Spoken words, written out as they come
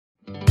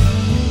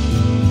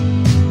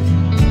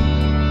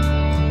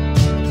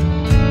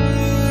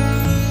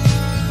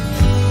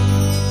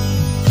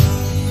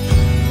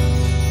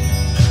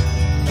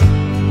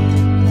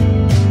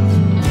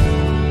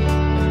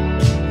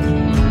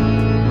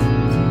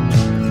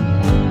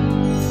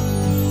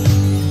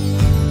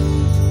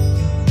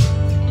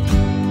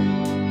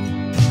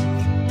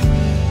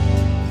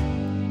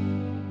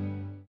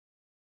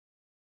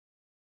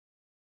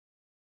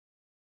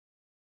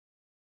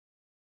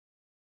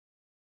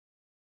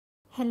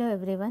Hello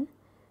everyone.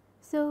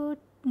 So,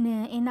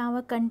 in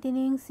our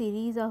continuing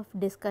series of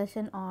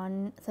discussion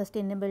on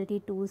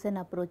sustainability tools and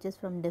approaches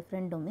from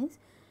different domains,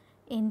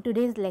 in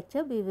today's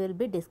lecture we will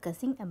be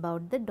discussing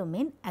about the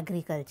domain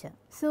agriculture.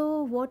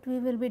 So, what we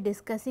will be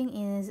discussing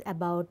is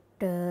about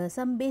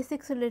some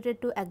basics related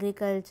to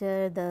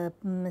agriculture, the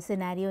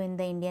scenario in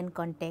the Indian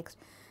context,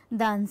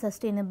 the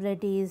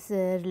unsustainabilities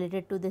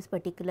related to this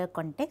particular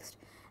context.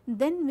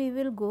 Then we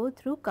will go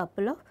through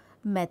couple of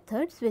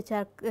methods which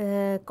are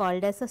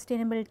called as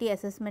sustainability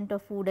assessment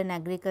of food and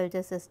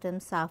agriculture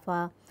systems,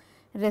 SAFA,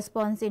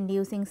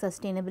 response-inducing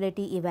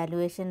sustainability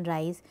evaluation,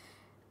 RISE,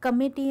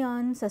 committee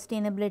on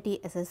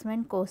sustainability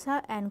assessment,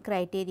 COSA, and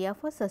criteria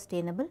for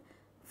sustainable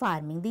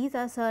farming. These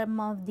are some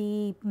of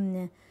the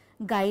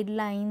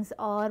guidelines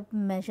or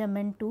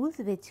measurement tools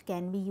which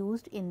can be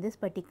used in this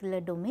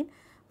particular domain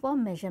for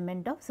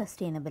measurement of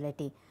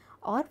sustainability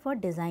or for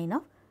design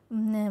of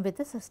with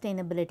a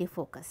sustainability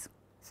focus.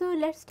 So,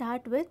 let us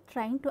start with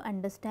trying to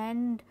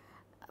understand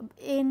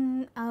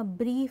in a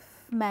brief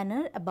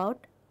manner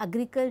about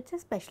agriculture,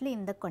 especially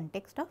in the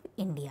context of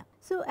India.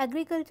 So,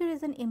 agriculture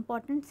is an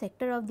important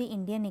sector of the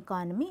Indian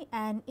economy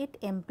and it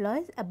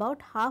employs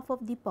about half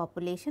of the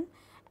population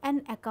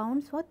and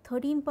accounts for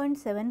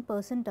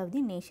 13.7% of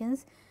the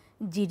nation's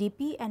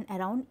GDP and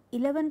around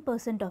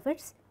 11% of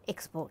its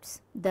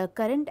exports. The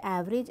current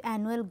average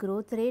annual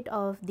growth rate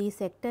of the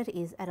sector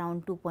is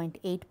around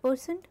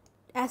 2.8%.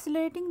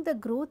 Accelerating the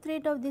growth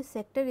rate of this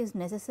sector is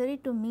necessary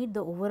to meet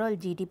the overall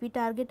GDP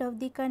target of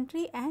the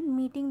country and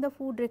meeting the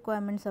food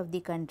requirements of the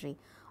country.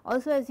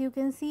 Also, as you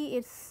can see,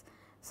 it is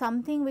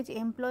something which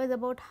employs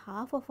about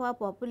half of our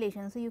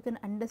population. So, you can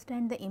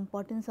understand the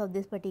importance of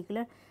this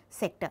particular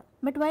sector.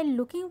 But while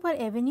looking for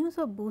avenues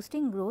of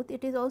boosting growth,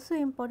 it is also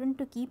important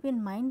to keep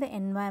in mind the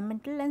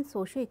environmental and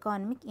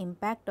socio-economic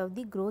impact of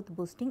the growth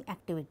boosting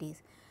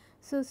activities.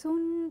 So,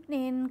 soon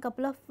in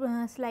couple of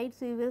slides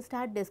we will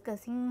start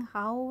discussing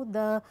how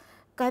the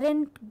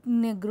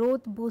current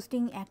growth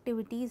boosting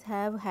activities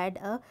have had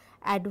a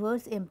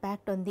adverse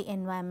impact on the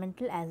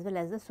environmental as well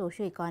as the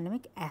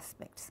socio-economic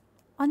aspects.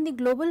 On the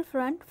global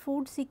front,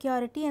 food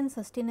security and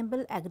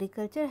sustainable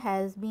agriculture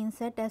has been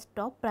set as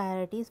top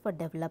priorities for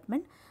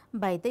development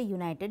by the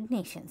United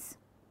Nations.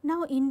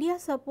 Now, India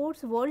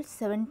supports world's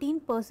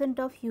 17%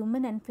 of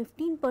human and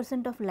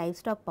 15% of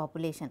livestock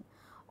population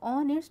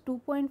on its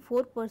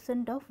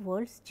 2.4% of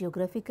world's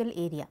geographical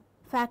area.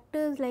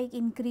 Factors like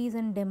increase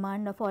in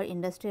demand for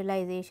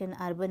industrialization,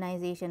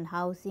 urbanization,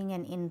 housing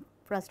and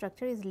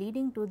infrastructure is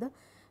leading to the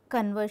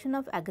conversion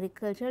of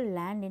agricultural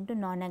land into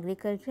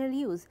non-agricultural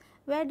use.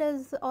 Where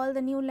does all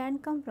the new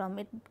land come from?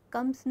 It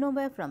comes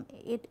nowhere from.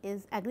 It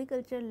is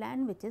agricultural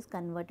land which is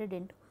converted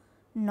into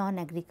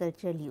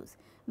non-agricultural use,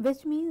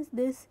 which means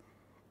this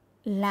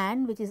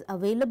land which is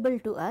available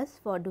to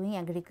us for doing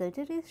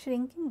agriculture is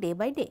shrinking day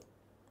by day.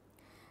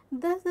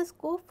 Thus, the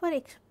scope for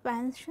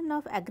expansion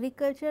of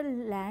agricultural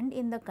land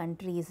in the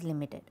country is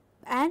limited,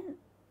 and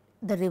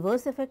the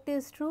reverse effect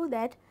is true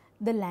that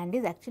the land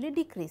is actually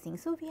decreasing.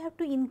 So, we have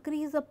to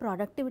increase the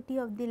productivity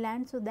of the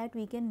land so that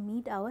we can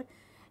meet our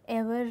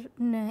ever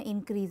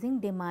increasing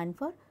demand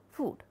for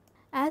food.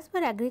 As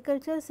per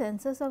Agricultural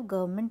Census of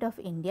Government of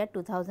India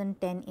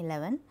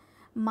 2010-11,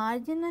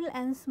 marginal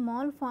and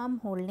small farm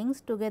holdings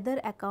together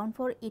account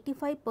for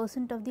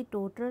 85% of the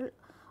total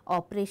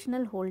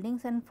operational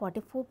holdings and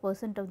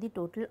 44% of the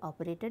total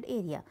operated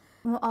area.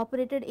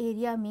 Operated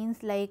area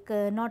means like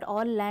not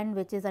all land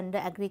which is under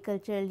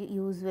agricultural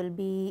use will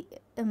be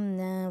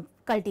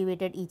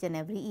cultivated each and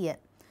every year.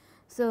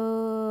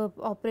 So,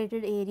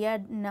 operated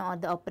area or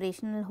the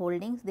operational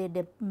holdings, they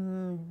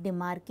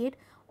demarcate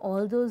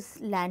all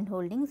those land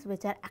holdings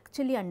which are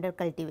actually under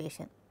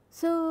cultivation.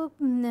 So,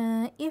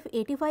 if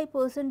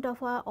 85%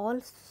 of our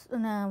all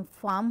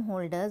farm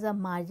holders are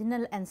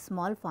marginal and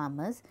small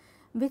farmers,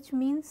 which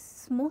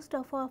means most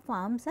of our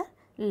farms are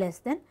less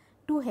than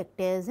 2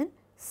 hectares in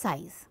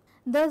size.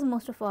 Thus,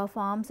 most of our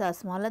farms are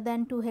smaller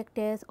than 2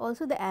 hectares.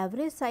 Also, the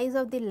average size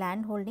of the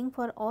land holding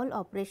for all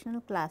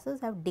operational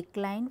classes have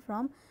declined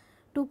from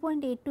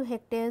 2.82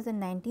 hectares in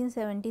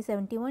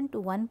 1970-71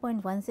 to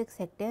 1.16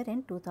 hectare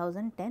in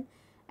 2010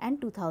 and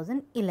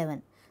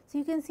 2011. So,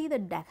 you can see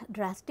the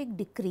drastic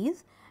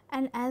decrease,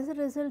 and as a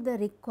result the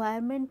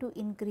requirement to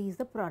increase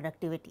the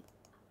productivity.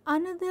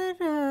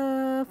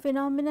 Another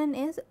phenomenon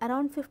is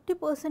around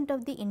 50%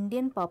 of the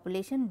Indian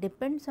population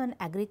depends on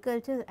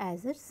agriculture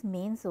as its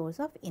main source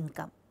of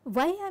income.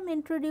 Why I am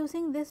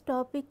introducing this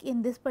topic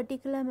in this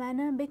particular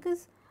manner?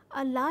 Because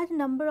a large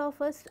number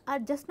of us are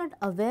just not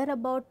aware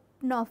about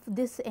of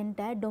this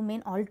entire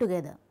domain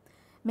altogether.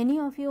 Many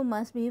of you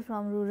must be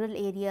from rural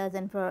areas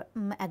and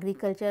from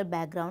agriculture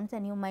backgrounds,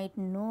 and you might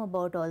know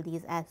about all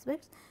these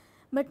aspects.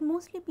 But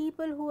mostly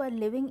people who are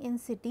living in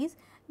cities,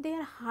 they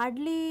are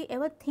hardly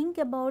ever think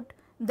about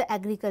the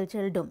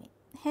agricultural domain,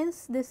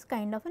 hence this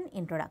kind of an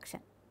introduction.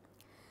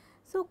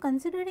 So,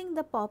 considering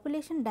the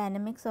population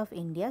dynamics of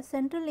India,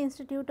 Central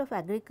Institute of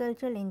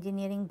Agricultural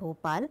Engineering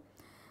Bhopal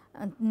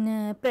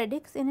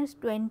predicts in its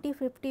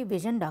 2050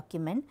 vision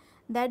document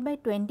that by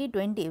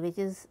 2020, which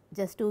is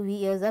just 2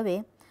 years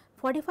away,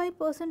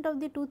 45% of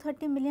the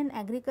 230 million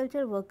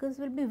agriculture workers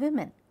will be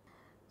women.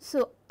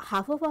 So,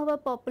 half of our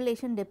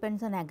population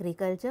depends on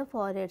agriculture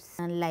for its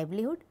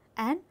livelihood,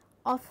 and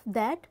of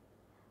that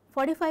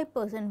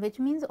 45%, which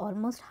means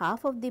almost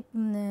half of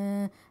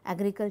the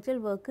agricultural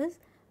workers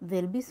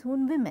will be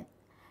soon women.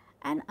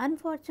 And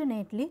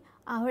unfortunately,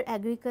 our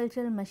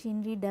agricultural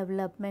machinery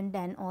development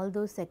and all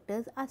those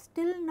sectors are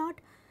still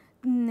not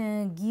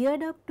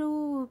geared up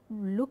to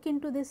look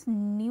into this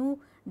new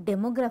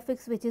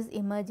demographics which is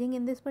emerging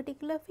in this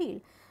particular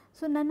field.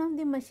 So, none of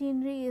the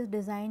machinery is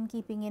designed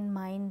keeping in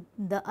mind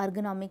the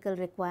ergonomical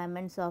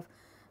requirements of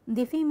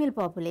the female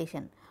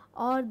population,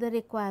 or the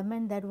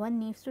requirement that one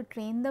needs to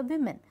train the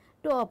women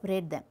to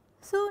operate them.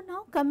 So,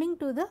 now coming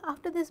to the,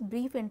 after this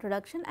brief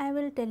introduction, I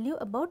will tell you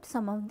about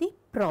some of the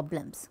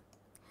problems.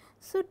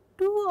 So,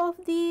 two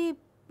of the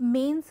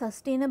main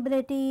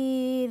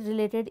sustainability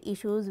related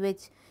issues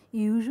which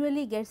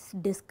usually gets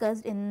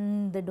discussed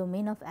in the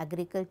domain of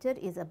agriculture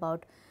is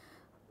about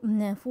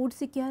food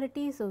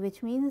security. So,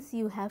 which means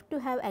you have to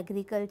have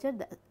agriculture,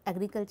 the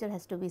agriculture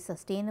has to be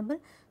sustainable,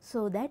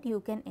 so that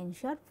you can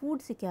ensure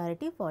food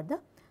security for the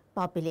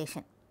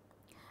population.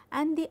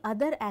 And the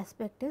other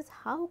aspect is,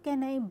 how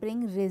can I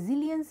bring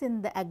resilience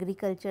in the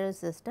agricultural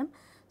system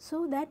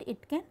so that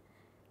it can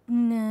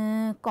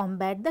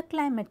combat the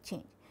climate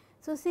change.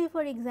 So, say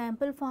for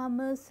example,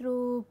 farmers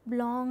through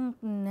long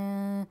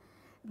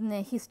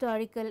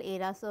historical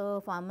era,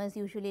 so farmers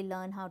usually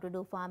learn how to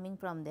do farming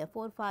from their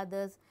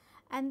forefathers,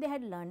 and they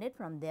had learned it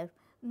from their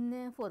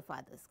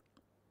forefathers.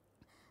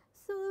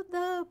 So,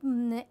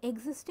 the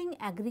existing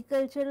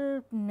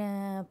agricultural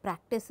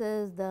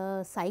practices,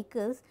 the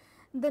cycles,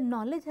 the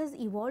knowledge has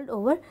evolved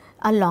over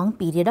a long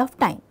period of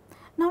time.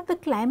 Now, the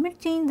climate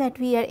change that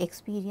we are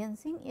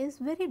experiencing is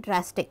very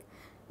drastic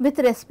with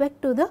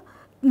respect to the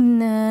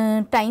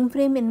time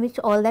frame in which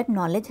all that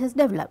knowledge has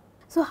developed.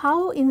 So,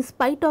 how in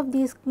spite of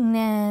these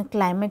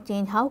climate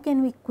change, how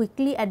can we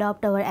quickly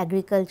adopt our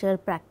agricultural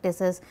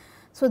practices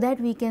so that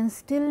we can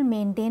still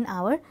maintain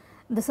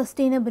the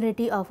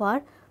sustainability of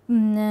our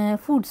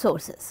food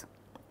sources.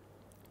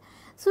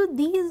 So,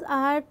 these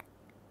are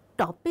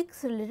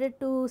topics related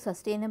to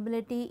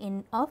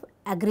sustainability of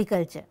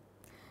agriculture,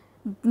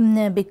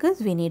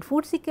 because we need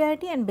food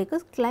security and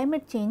because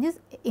climate change is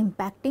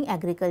impacting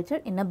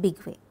agriculture in a big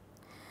way.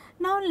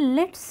 Now,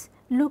 let us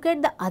look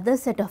at the other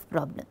set of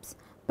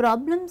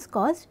problems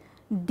caused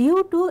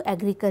due to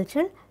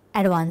agricultural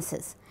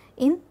advances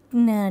in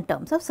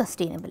terms of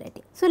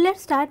sustainability. So, let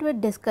us start with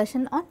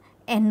discussion on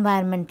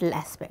environmental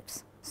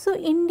aspects. So,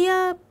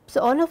 India, so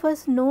all of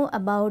us know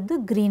about the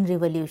green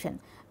revolution,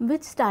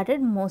 which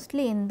started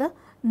mostly in the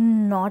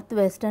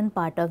northwestern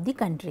part of the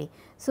country.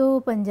 So,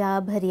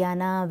 Punjab,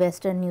 Haryana,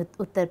 western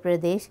Uttar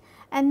Pradesh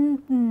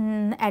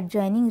and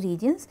adjoining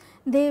regions,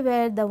 they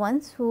were the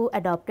ones who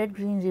adopted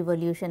green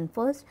revolution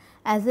first.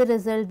 As a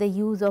result, the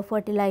use of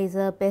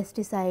fertilizer,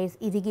 pesticides,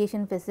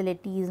 irrigation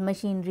facilities,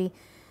 machinery,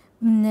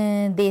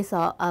 they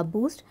saw a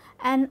boost,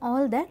 and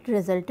all that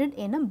resulted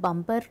in a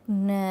bumper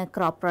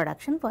crop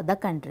production for the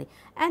country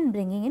and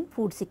bringing in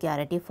food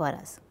security for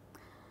us.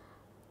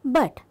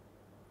 But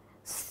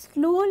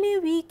slowly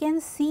we can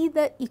see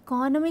the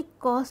economic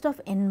cost of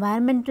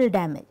environmental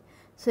damage.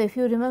 So, if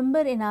you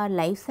remember in our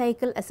life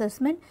cycle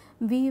assessment,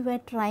 we were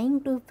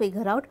trying to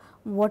figure out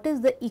what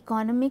is the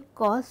economic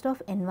cost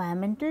of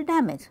environmental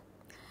damage.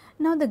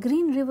 Now, the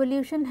green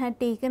revolution had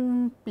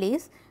taken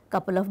place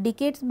couple of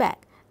decades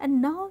back,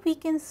 and now we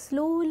can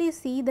slowly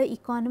see the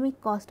economic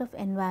cost of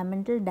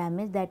environmental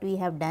damage that we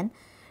have done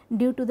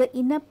due to the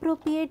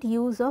inappropriate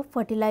use of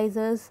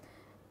fertilizers,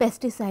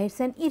 pesticides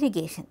and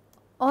irrigation.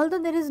 Although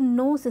there is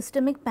no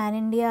systemic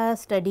pan-India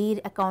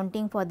study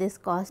accounting for this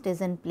cost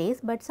is in place,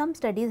 but some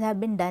studies have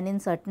been done in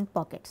certain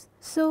pockets.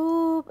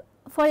 So,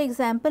 for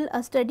example,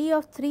 a study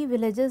of 3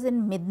 villages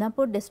in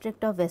Midnapur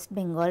district of West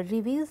Bengal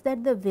reveals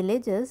that the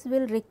villages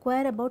will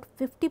require about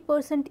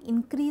 50%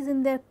 increase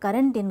in their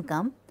current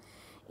income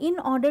in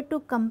order to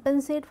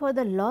compensate for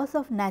the loss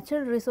of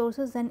natural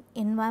resources and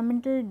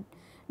environmental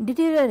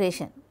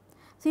deterioration.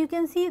 So, you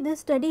can see this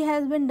study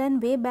has been done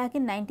way back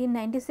in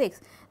 1996.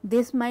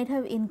 This might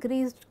have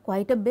increased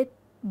quite a bit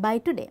by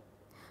today.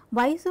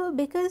 Why so?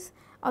 Because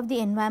of the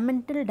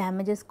environmental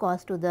damages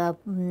caused to the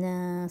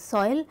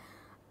soil.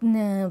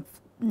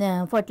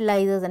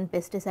 Fertilizers and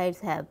pesticides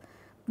have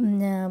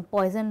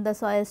poisoned the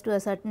soils to a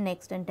certain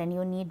extent, and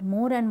you need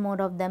more and more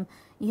of them.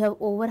 You have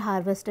over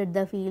harvested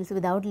the fields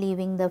without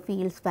leaving the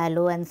fields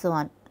fallow and so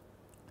on.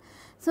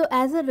 So,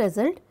 as a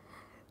result,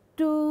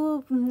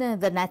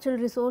 the natural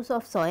resource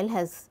of soil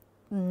has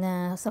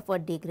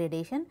suffered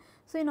degradation.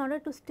 So, in order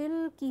to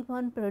still keep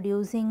on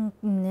producing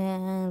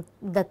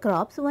the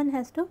crops, one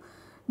has to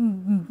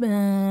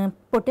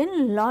put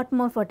in lot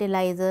more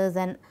fertilizers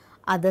and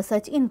other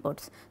such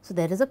inputs. So,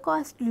 there is a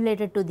cost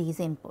related to these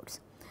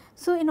inputs.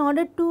 So, in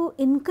order to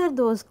incur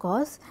those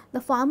costs, the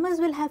farmers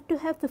will have to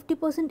have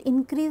 50%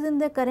 increase in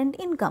their current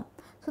income,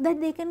 so that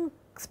they can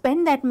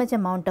spend that much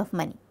amount of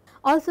money.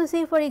 Also,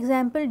 say for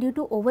example, due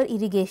to over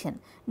irrigation,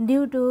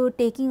 due to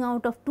taking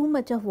out of too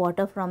much of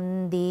water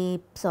from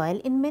the soil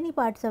in many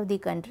parts of the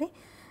country,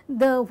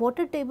 the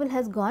water table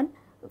has gone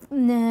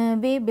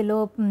way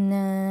below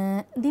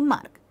the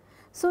mark.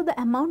 So, the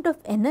amount of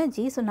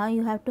energy, so now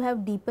you have to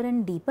have deeper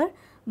and deeper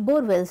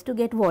bore wells to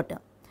get water.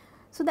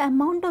 So, the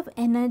amount of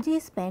energy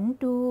spent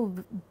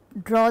to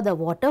draw the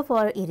water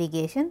for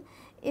irrigation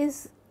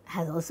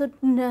has also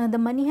the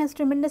money has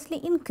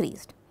tremendously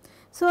increased.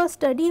 So, a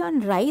study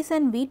on rice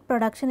and wheat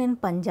production in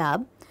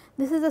Punjab,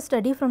 this is a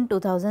study from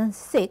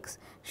 2006,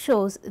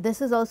 shows,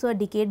 this is also a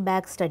decade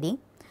back study.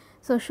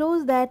 So,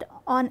 shows that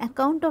on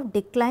account of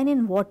decline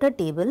in water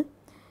table,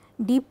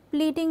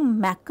 depleting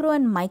macro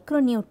and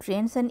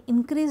micronutrients and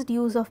increased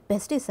use of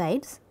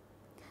pesticides,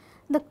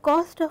 the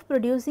cost of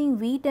producing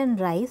wheat and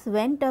rice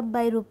went up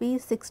by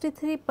rupees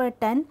 63 per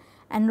ton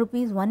and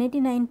rupees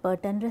 189 per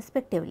ton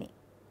respectively.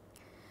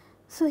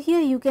 So, here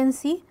you can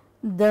see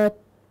the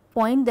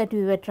point that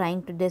we were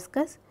trying to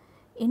discuss.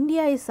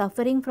 India is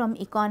suffering from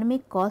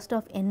economic cost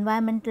of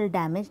environmental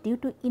damage due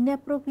to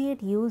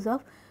inappropriate use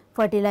of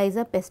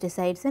fertilizer,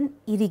 pesticides and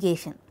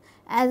irrigation,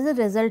 as a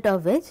result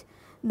of which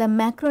the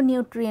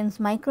macronutrients,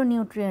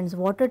 micronutrients,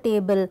 water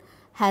table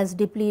has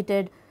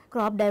depleted,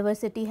 crop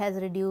diversity has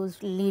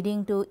reduced,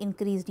 leading to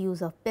increased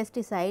use of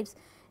pesticides,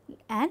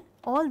 and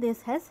all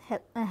this has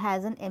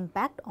an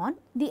impact on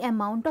the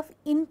amount of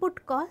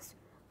input cost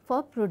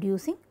for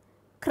producing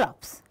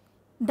crops.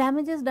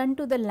 Damages done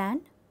to the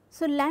land.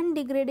 So, land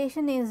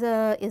degradation is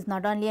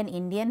not only an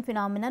Indian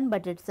phenomenon,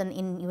 but it is an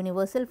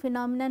universal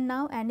phenomenon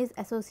now and is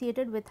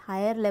associated with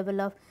higher level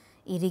of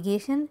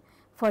irrigation,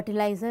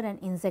 fertilizer and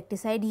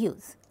insecticide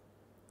use.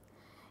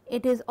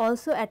 It is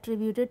also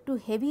attributed to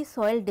heavy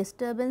soil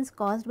disturbance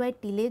caused by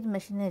tillage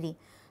machinery.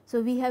 So,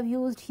 we have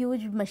used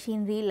huge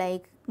machinery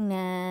like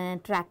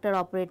tractor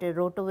operated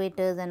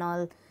rotovators and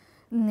all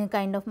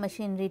kind of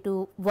machinery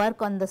to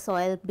work on the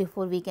soil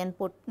before we can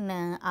put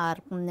our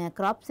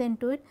crops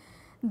into it.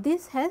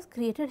 This has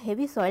created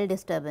heavy soil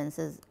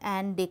disturbances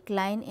and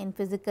decline in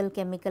physical,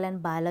 chemical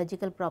and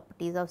biological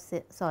properties of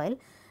soil,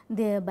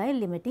 thereby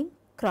limiting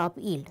crop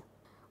yield.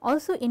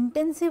 Also,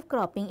 intensive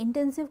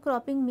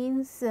cropping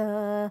means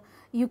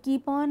you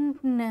keep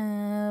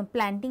on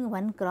planting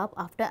one crop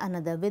after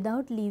another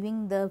without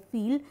leaving the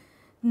field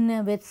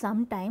with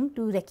some time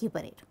to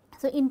recuperate.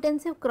 So,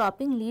 intensive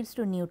cropping leads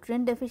to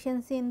nutrient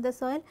deficiency in the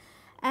soil,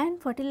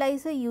 and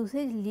fertilizer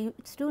usage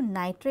leads to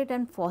nitrate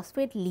and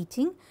phosphate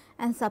leaching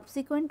and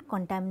subsequent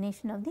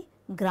contamination of the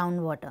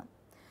groundwater.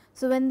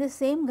 So, when the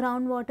same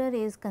groundwater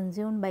is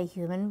consumed by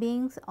human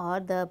beings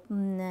or the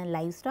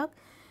livestock,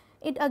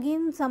 it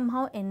again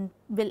somehow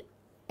will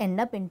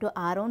end up into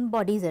our own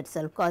bodies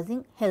itself,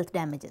 causing health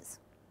damages.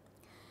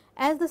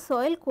 As the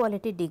soil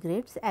quality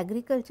degrades,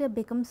 agriculture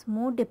becomes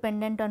more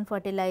dependent on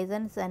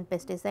fertilizers and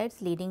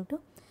pesticides, leading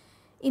to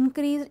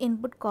increased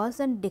input costs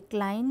and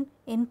decline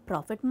in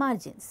profit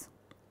margins.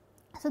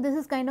 So, this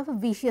is kind of a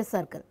vicious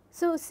circle.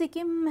 So,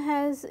 Sikkim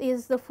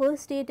is the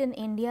first state in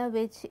India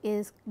which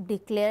is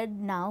declared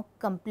now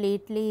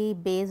completely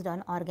based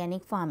on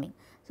organic farming.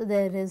 So,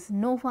 there is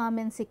no farm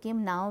in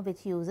Sikkim now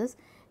which uses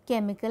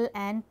chemical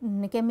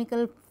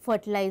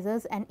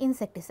fertilizers and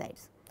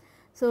insecticides.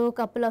 So, a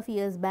couple of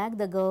years back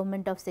the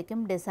government of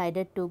Sikkim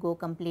decided to go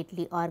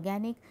completely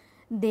organic.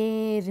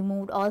 They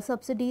removed all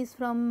subsidies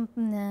from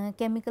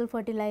chemical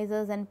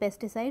fertilizers and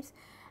pesticides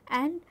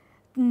and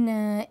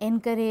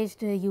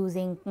encouraged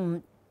using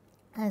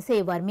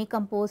say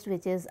vermicompost,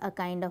 which is a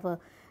kind of a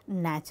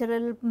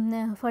natural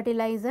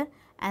fertilizer,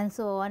 and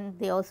so on.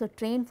 They also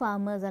train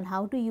farmers on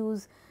how to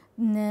use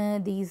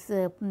these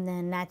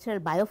natural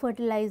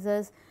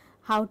biofertilizers,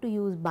 how to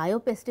use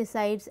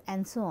biopesticides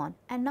and so on.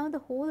 And now the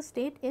whole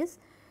state is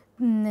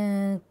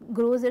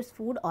grows its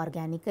food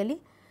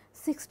organically.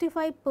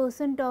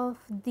 65% of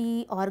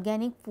the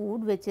organic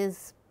food which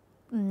is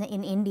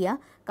in India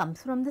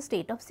comes from the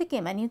state of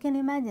Sikkim, and you can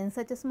imagine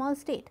such a small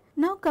state.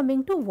 Now,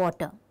 coming to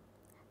water.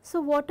 So,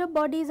 water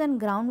bodies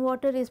and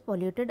groundwater is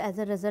polluted as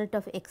a result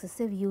of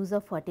excessive use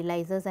of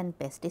fertilizers and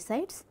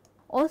pesticides.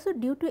 Also,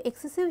 due to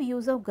excessive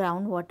use of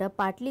groundwater,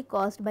 partly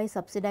caused by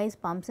subsidized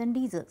pumps and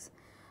diesels.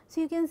 So,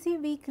 you can see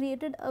we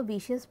created a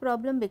vicious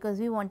problem because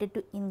we wanted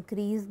to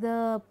increase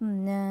the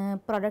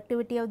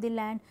productivity of the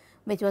land,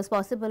 which was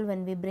possible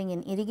when we bring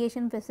in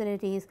irrigation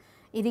facilities.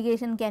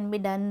 Irrigation can be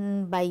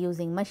done by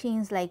using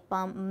machines like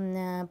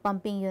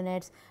pumping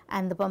units,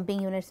 and the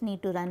pumping units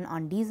need to run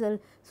on diesel.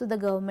 So, the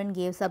government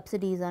gave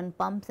subsidies on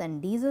pumps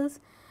and diesels.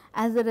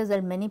 As a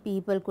result, many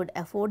people could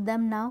afford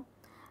them now,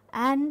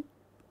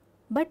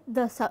 but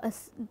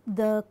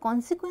the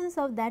consequence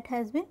of that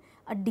has been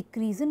a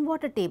decrease in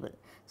water table.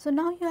 So,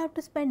 now you have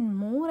to spend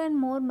more and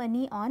more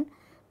money on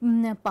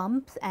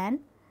pumps and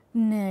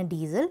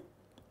diesel.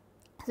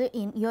 So,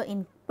 your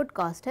input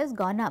cost has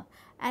gone up,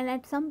 and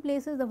at some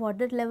places the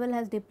water level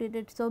has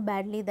depleted so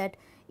badly that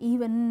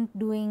even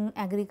doing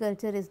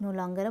agriculture is no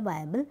longer a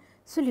viable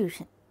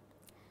solution.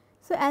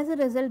 So, as a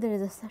result, there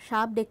is a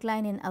sharp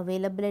decline in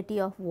availability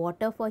of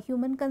water for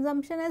human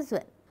consumption as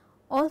well.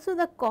 Also,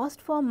 the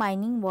cost for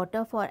mining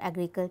water for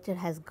agriculture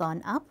has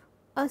gone up.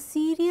 A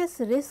serious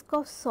risk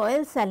of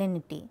soil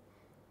salinity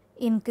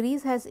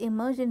increase has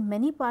emerged in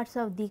many parts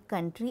of the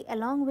country,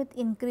 along with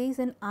increase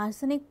in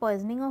arsenic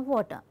poisoning of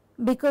water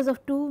because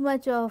of too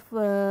much of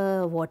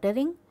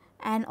watering,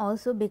 and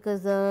also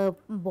because the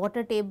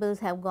water tables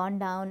have gone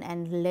down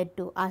and led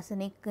to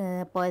arsenic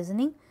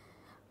poisoning.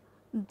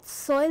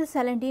 Soil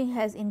salinity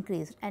has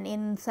increased, and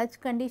in such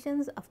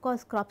conditions of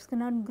course crops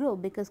cannot grow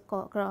because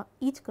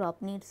each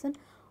crop needs an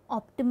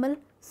optimal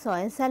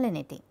soil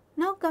salinity.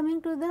 Now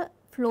coming to the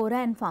flora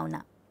and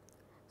fauna.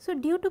 So,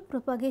 due to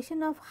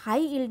propagation of high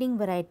yielding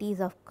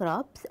varieties of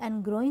crops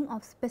and growing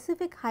of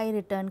specific high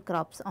return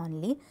crops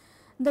only,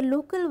 the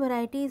local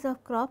varieties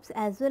of crops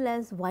as well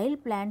as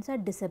wild plants are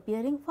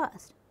disappearing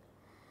fast.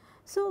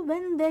 So,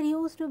 when there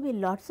used to be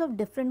lots of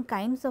different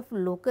kinds of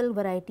local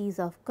varieties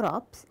of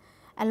crops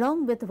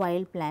along with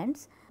wild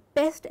plants,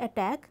 pest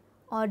attack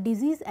or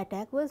disease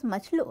attack was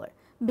much lower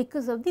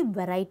because of the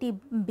variety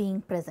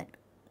being present.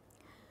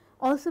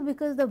 Also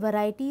because the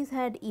varieties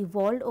had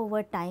evolved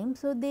over time,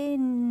 so they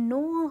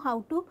know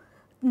how to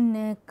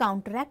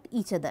counteract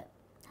each other,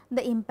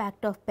 the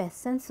impact of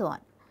pests and so on.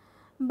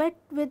 But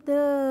with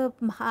the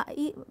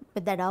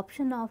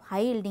adoption of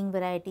high yielding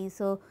varieties,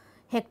 so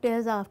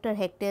hectares after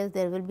hectares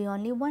there will be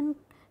only one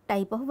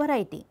type of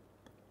variety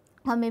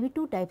or maybe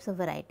two types of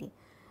variety,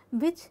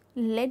 which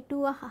led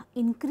to a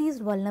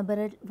increased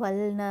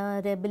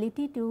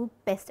vulnerability to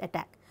pest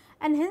attack,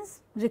 and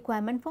hence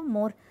requirement for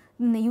more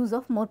use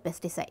of more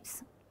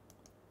pesticides.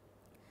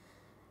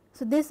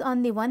 So, this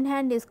on the one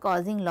hand is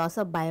causing loss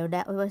of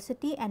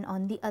biodiversity, and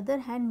on the other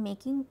hand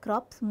making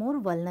crops more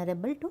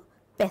vulnerable to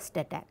pest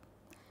attack.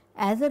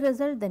 As a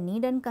result, the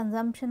need and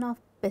consumption of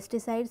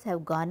pesticides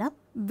have gone up.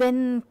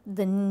 When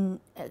the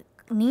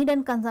need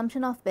and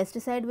consumption of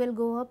pesticide will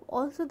go up,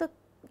 also the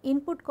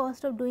input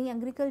cost of doing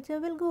agriculture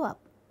will go up,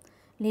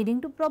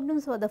 leading to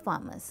problems for the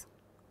farmers.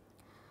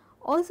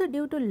 Also,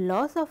 due to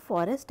loss of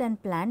forest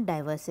and plant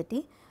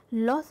diversity,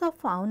 loss of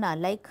fauna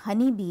like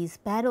honeybees,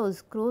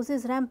 sparrows, crows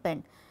is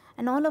rampant,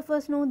 and all of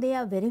us know they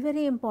are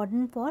very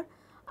important for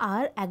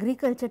our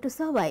agriculture to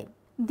survive.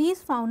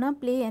 These fauna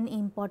play an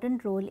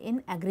important role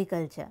in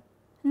agriculture.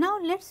 Now,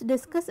 let us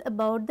discuss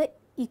about the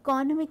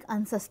economic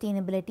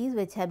unsustainabilities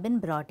which have been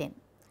brought in.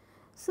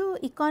 So,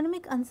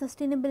 economic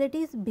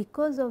unsustainabilities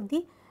because of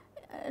the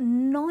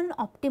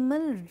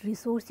non-optimal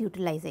resource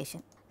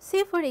utilization.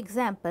 Say for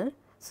example,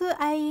 so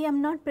I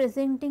am not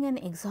presenting an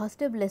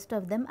exhaustive list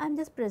of them, I am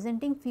just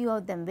presenting few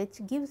of them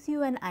which gives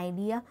you an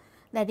idea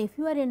that if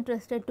you are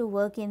interested to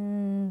work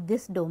in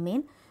this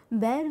domain,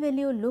 where will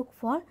you look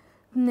for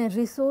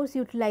resource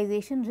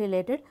utilization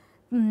related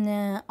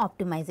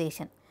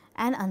optimization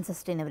and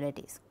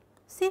unsustainabilities.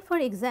 Say for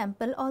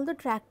example, although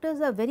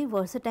tractors are very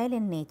versatile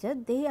in nature,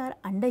 they are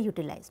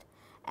underutilized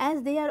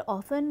as they are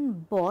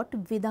often bought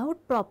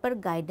without proper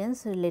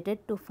guidance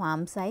related to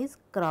farm size,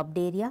 cropped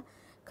area,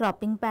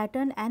 cropping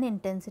pattern and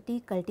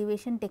intensity,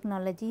 cultivation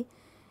technology,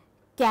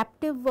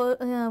 captive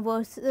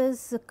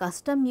versus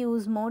custom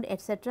use mode,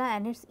 etc.,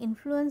 and its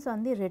influence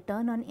on the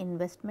return on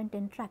investment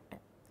in tractor.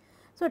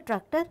 So,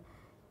 tractor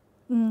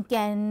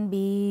can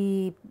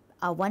be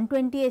a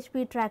 120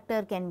 HP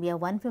tractor, can be a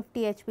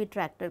 150 HP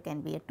tractor,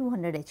 can be a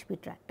 200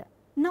 HP tractor.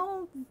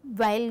 Now,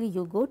 while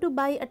you go to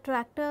buy a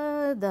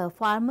tractor, the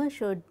farmer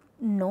should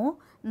know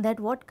that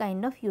what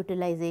kind of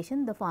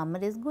utilization the farmer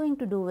is going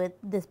to do with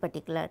this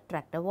particular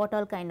tractor, what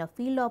all kind of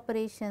field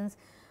operations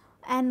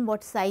and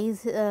what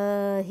size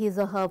his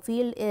or her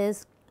field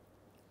is.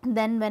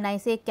 Then when I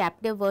say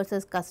captive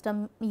versus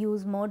custom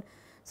use mode,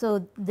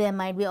 so there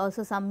might be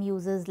also some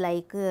uses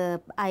like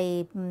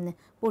I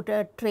put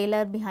a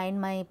trailer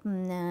behind my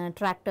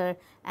tractor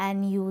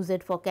and use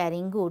it for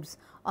carrying goods,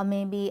 or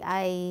maybe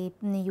I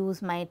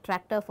use my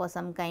tractor for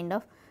some kind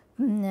of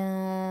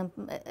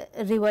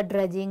river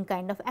dredging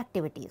kind of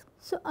activities.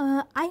 So,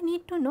 I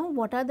need to know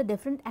what are the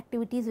different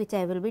activities which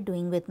I will be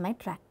doing with my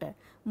tractor,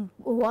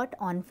 what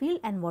on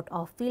field and what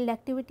off field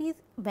activities.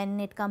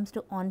 When it comes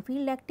to on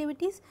field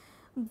activities,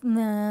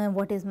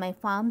 what is my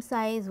farm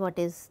size, what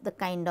is the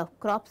kind of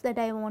crops that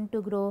I want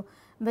to grow,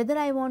 whether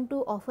I want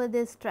to offer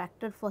this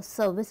tractor for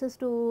services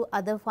to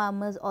other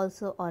farmers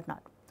also or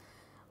not.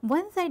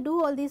 Once I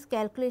do all these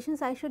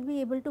calculations, I should be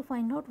able to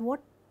find out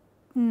what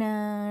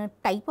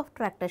type of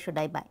tractor should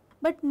I buy.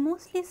 But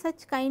mostly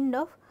such kind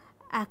of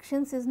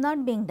actions is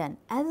not being done.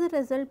 As a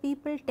result,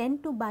 people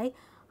tend to buy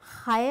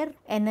higher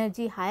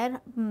energy,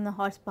 higher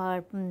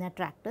horsepower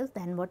tractors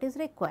than what is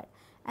required,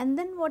 and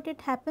then what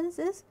it happens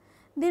is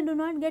they do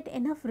not get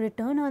enough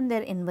return on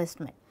their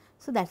investment.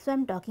 So, that is why I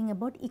am talking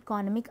about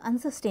economic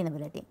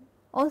unsustainability.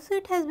 Also,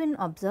 it has been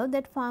observed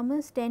that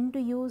farmers tend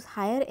to use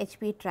higher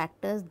HP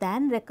tractors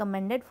than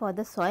recommended for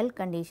the soil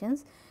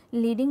conditions,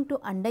 leading to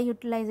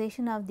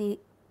underutilization of the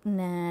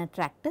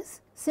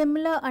tractors.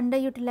 Similar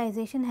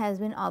underutilization has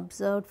been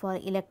observed for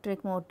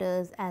electric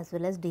motors as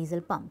well as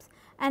diesel pumps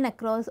and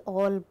across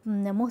all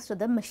most of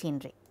the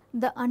machinery.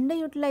 The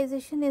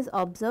underutilization is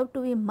observed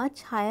to be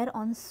much higher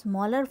on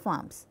smaller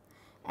farms,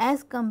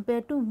 as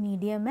compared to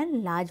medium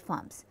and large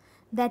farms.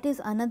 That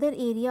is another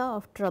area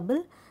of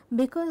trouble,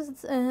 because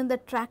the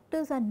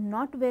tractors are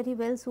not very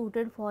well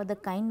suited for the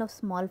kind of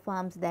small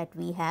farms that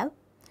we have,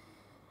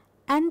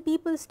 and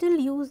people still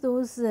use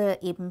those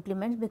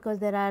implements because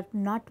there are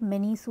not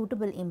many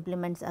suitable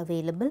implements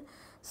available.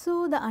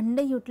 So, the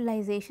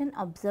underutilization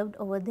observed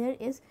over there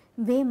is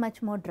way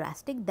much more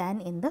drastic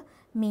than in the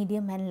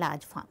medium and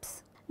large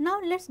farms. Now,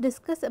 let us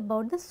discuss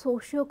about the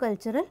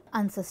socio-cultural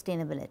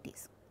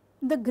unsustainabilities.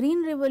 The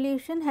green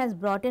revolution has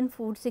brought in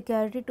food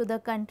security to the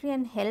country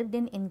and helped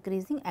in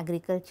increasing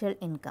agricultural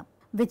income,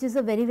 which is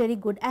a very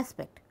good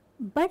aspect.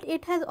 But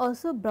it has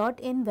also brought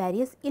in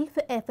various ill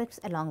effects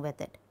along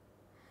with it.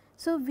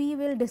 So, we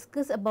will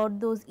discuss about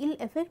those ill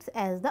effects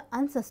as the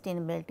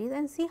unsustainabilities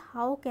and see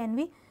how can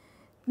we,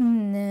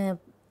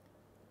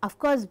 of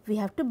course, we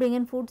have to bring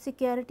in food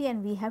security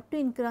and we have to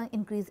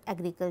increase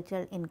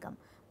agricultural income,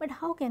 but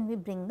how can we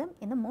bring them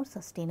in a more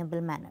sustainable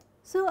manner.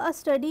 So, a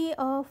study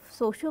of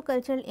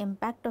socio-cultural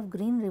impact of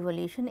green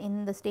revolution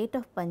in the state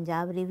of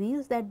Punjab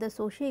reveals that the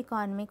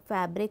socio-economic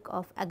fabric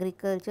of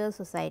agricultural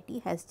society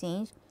has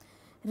changed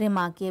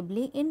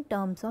remarkably in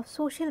terms of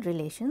social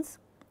relations,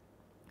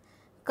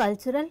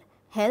 cultural,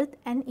 health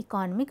and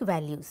economic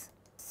values.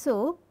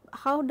 So,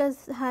 how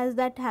has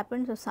that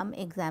happened? So, some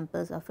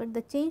examples of it.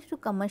 The change to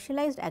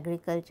commercialized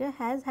agriculture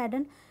has had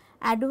an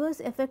adverse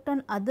effect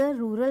on other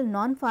rural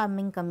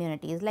non-farming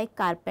communities like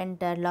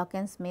carpenter,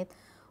 locksmith,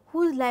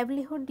 whose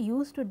livelihood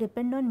used to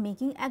depend on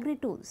making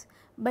agri-tools,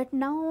 but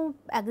now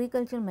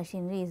agricultural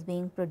machinery is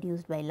being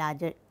produced by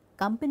larger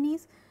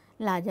companies,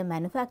 larger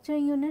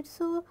manufacturing units.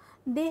 So,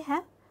 they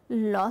have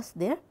lost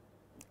their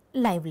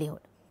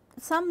livelihood.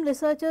 Some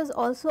researchers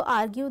also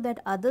argue that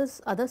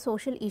other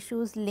social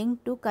issues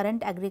linked to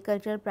current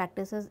agricultural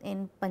practices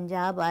in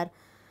Punjab are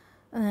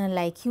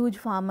like huge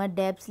farmer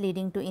debts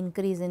leading to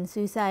increase in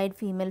suicide,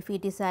 female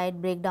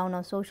feticide, breakdown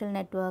of social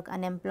network,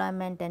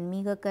 unemployment and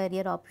meager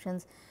career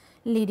options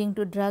leading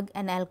to drug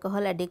and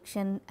alcohol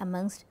addiction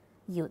amongst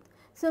youth.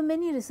 So,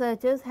 many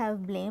researchers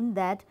have blamed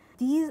that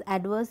these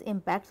adverse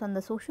impacts on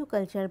the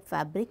socio-cultural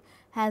fabric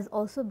has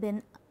also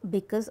been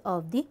because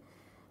of the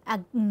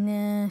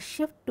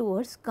shift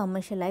towards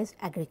commercialized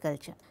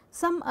agriculture.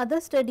 Some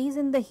other studies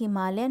in the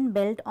Himalayan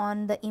belt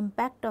on the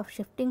impact of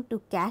shifting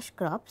to cash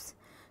crops.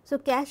 So,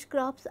 cash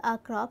crops are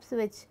crops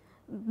which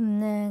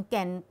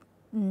can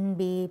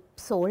be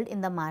sold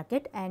in the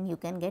market and you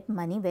can get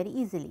money very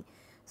easily.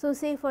 So,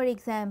 say for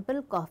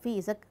example, coffee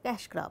is a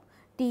cash crop,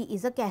 tea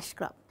is a cash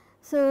crop.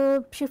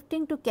 So,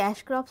 shifting to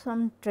cash crops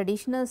from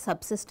traditional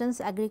subsistence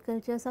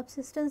agriculture.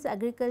 Subsistence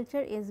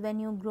agriculture is when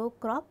you grow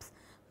crops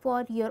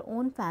for your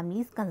own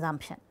family's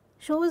consumption.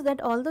 Shows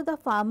that although the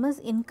farmer's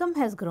income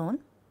has grown,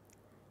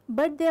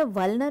 but their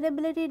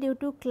vulnerability due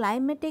to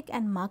climatic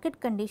and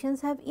market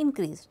conditions have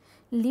increased,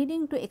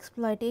 leading to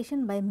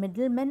exploitation by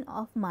middlemen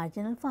of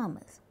marginal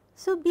farmers.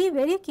 So, be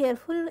very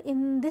careful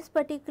in this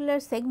particular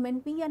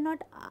segment. We are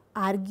not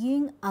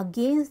arguing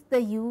against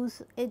the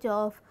usage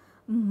of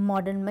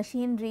modern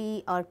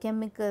machinery or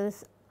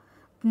chemicals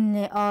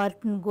or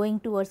going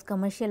towards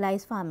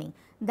commercialized farming.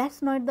 That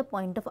is not the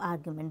point of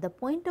argument. The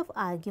point of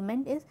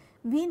argument is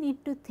we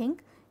need to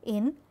think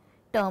in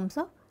terms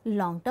of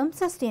long term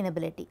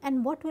sustainability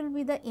and what will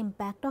be the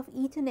impact of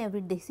each and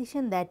every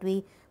decision that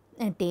we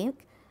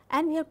take,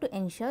 and we have to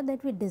ensure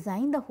that we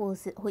design the whole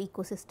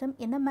ecosystem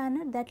in a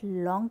manner that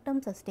long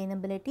term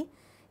sustainability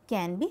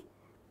can be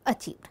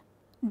achieved.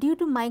 Due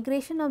to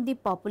migration of the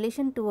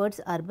population towards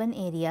urban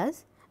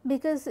areas,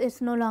 because it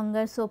is no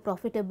longer so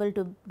profitable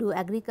to do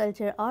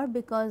agriculture, or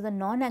because the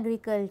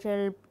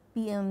non-agricultural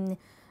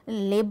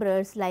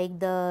laborers like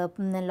the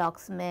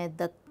locksmith,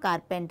 the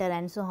carpenter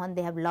and so on,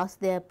 they have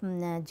lost their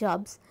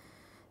jobs.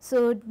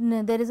 So,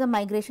 there is a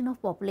migration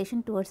of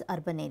population towards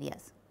urban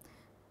areas.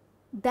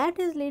 That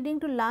is leading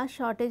to large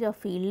shortage of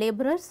field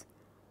laborers,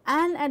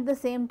 and at the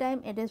same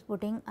time it is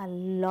putting a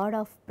lot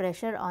of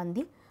pressure on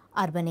the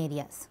urban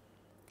areas.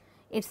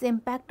 Its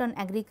impact on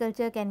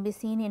agriculture can be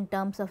seen in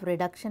terms of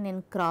reduction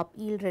in crop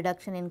yield,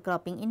 reduction in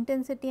cropping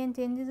intensity and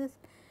changes in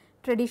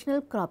traditional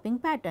cropping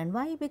pattern.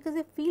 Why? Because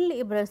if field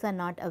laborers are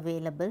not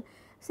available,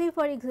 say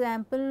for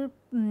example,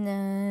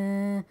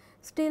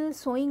 still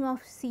sowing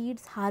of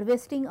seeds,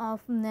 harvesting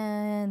of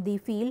the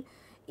field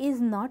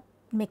is not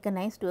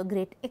mechanized to a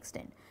great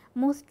extent.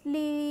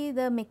 Mostly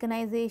the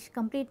mechanization,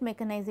 complete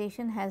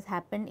mechanization has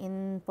happened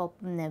in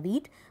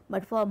wheat,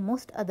 but for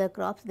most other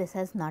crops this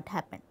has not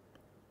happened.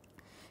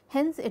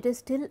 Hence, it is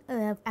still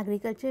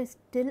agriculture is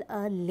still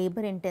a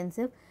labor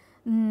intensive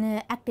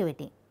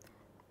activity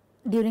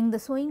during the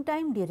sowing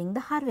time, during the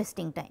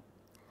harvesting time.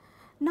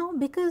 Now,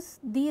 because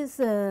these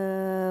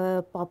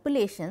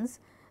populations,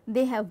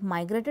 they have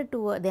migrated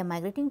toward, they are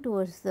migrating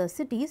towards the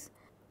cities,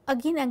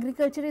 again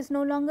agriculture is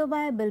no longer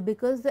viable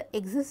because the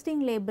existing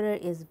laborer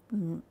is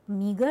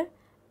meager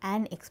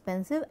and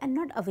expensive and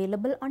not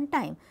available on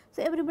time.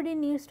 So, everybody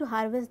needs to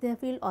harvest their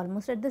field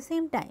almost at the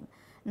same time.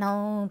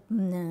 Now,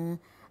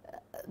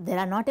 there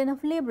are not enough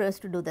laborers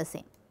to do the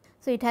same.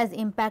 So, it has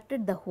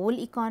impacted the whole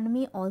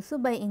economy also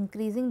by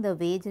increasing the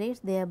wage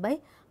rates, thereby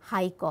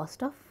high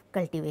cost of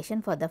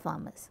cultivation for the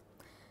farmers.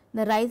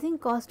 The rising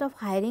cost of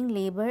hiring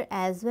labor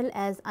as well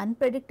as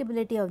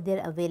unpredictability of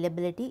their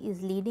availability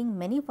is leading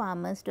many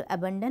farmers to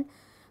abandon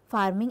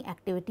farming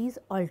activities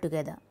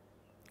altogether.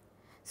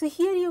 So,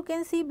 here you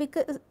can see,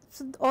 because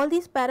all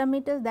these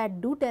parameters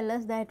that do tell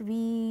us that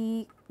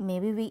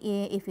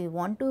if we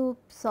want to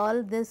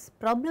solve this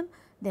problem,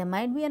 there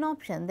might be an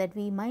option that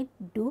we might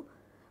do.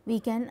 We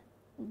can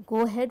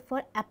go ahead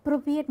for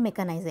appropriate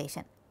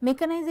mechanization.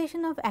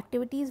 Mechanization of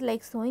activities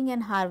like sowing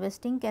and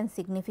harvesting can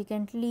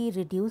significantly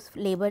reduce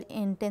labor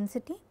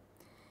intensity.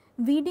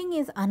 Weeding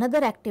is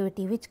another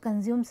activity which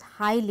consumes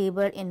high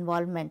labor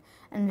involvement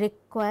and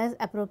requires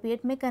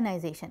appropriate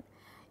mechanization.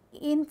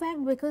 In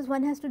fact, because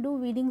one has to do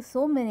weeding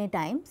so many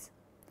times.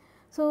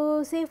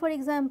 So, say for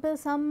example,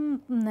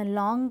 some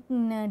long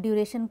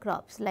duration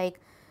crops like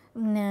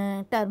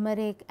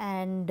turmeric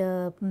and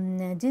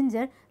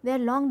ginger, they are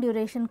long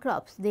duration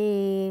crops.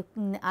 They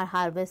are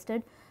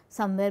harvested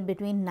somewhere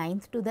between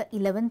 9th to the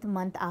 11th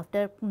month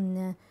after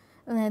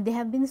they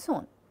have been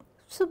sown.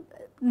 So,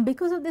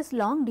 because of this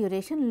long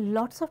duration,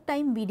 lots of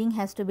time weeding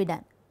has to be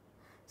done.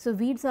 So,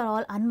 weeds are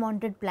all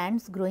unwanted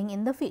plants growing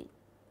in the field.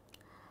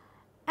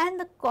 And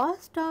the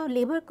cost of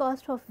labor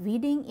cost of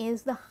weeding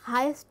is the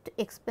highest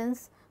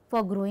expense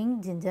for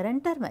growing ginger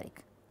and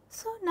turmeric.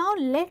 So, now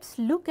let us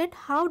look at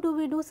how do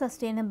we do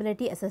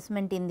sustainability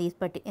assessment in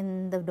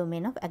the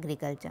domain of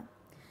agriculture.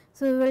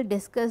 So, we will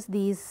discuss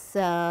these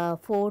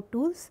 4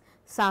 tools: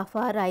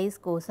 SAFA, RISE,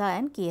 COSA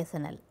and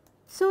KSNL.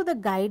 So, the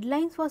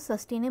guidelines for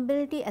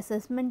sustainability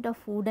assessment of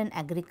food and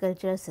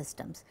agriculture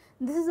systems.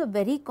 This is a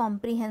very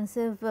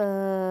comprehensive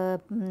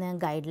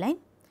guideline.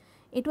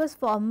 It was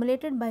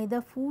formulated by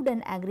the Food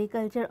and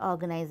Agriculture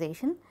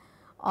Organization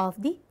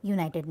of the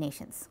United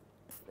Nations.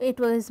 It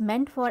was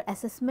meant for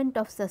assessment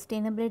of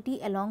sustainability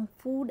along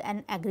food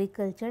and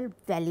agricultural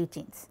value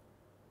chains.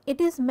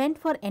 It is meant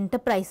for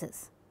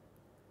enterprises,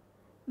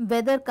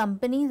 whether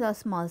companies or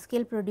small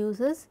scale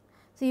producers.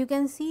 So, you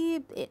can see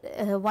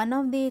one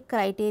of the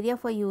criteria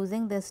for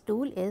using this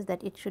tool is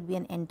that it should be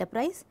an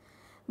enterprise,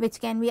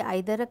 which can be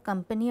either a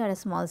company or a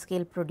small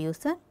scale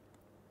producer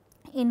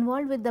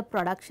involved with the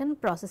production,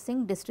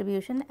 processing,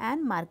 distribution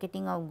and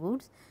marketing of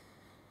goods,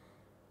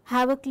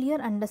 have a clear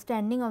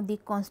understanding of the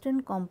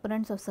constant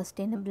components of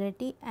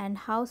sustainability and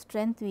how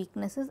strengths,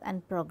 weaknesses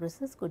and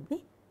progresses could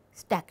be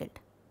tackled.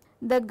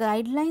 The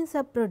guidelines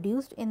are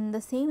produced in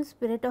the same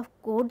spirit of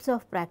codes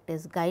of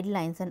practice,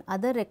 guidelines and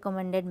other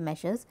recommended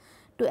measures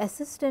to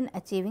assist in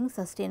achieving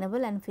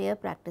sustainable and fair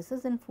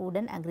practices in food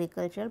and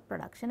agricultural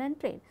production and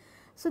trade.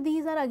 So,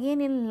 these are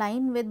again in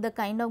line with the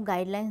kind of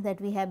guidelines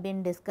that we have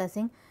been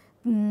discussing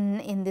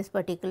in this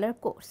particular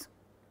course.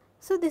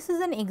 So, this is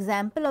an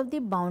example of the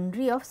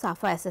boundary of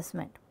SAFA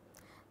assessment.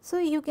 So,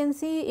 you can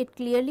see it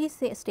clearly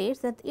states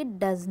that it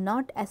does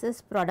not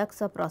assess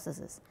products or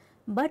processes,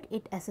 but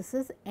it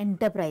assesses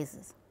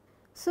enterprises.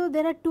 So,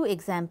 there are 2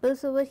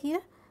 examples over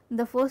here.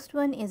 The first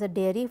one is a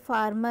dairy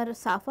farmer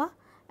SAFA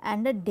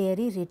and a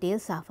dairy retail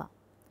SAFA.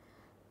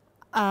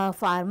 A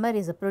farmer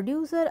is a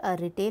producer, a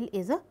retail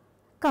is a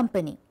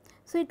company.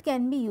 So, it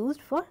can be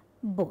used for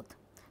both.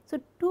 So,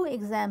 2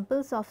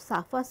 examples of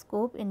SAFA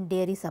scope in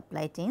dairy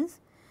supply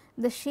chains.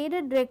 The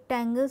shaded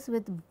rectangles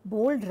with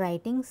bold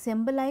writing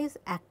symbolize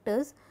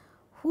actors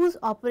whose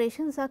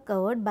operations are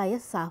covered by a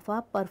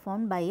SAFA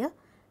performed by a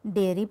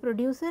dairy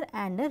producer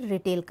and a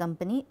retail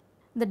company.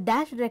 The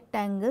dashed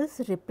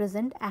rectangles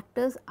represent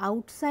actors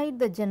outside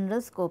the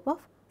general scope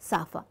of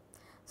SAFA.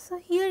 So,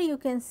 here you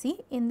can see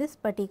in this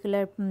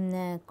particular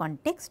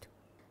context,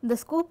 the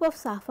scope of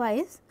SAFA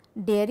is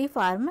dairy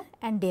farmer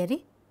and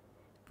dairy,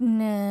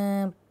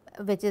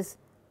 which is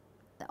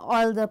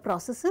all the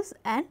processes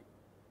and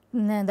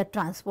the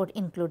transport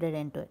included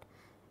into it.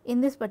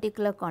 In this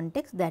particular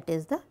context, that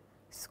is the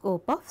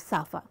scope of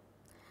SAFA.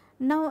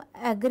 Now,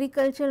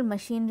 agricultural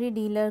machinery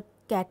dealer,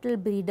 cattle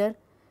breeder,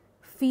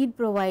 feed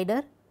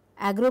provider,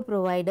 agro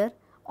provider,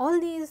 all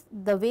these,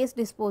 the waste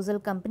disposal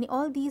company,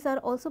 all these are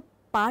also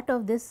part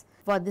of this.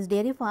 For this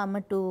dairy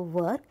farmer to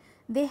work,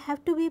 they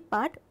have to be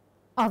part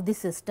of the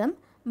system,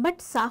 but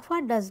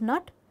SAFA does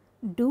not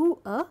do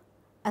a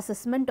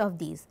assessment of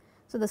these.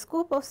 So, the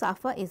scope of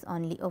SAFA is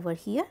only over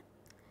here,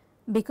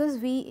 because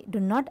we do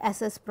not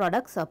assess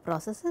products or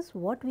processes.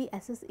 What we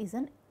assess is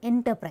an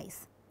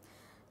enterprise.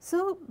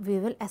 So, we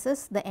will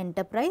assess the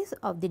enterprise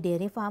of the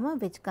dairy farmer,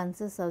 which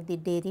consists of the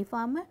dairy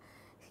farmer,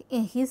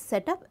 his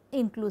setup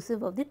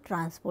inclusive of the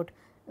transport,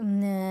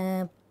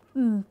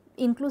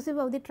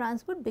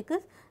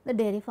 because the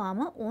dairy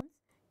farmer owns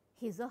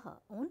his or her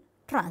own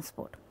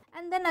transport.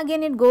 And then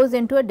again it goes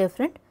into a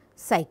different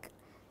cycle.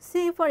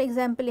 Say for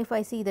example, if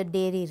I see the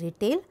dairy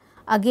retail,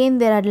 again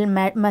there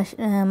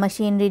are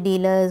machinery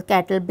dealers,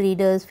 cattle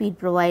breeders, feed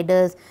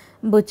providers,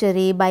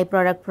 butchery,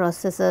 byproduct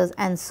processors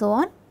and so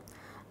on,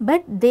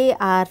 but they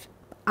are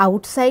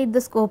outside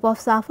the scope of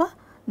SAFA.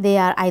 They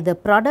are either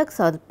products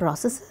or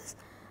processes.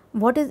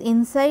 What is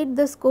inside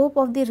the scope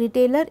of the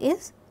retailer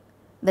is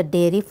the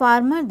dairy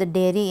farmer, the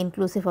dairy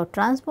inclusive of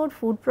transport,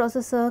 food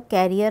processor,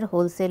 carrier,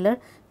 wholesaler,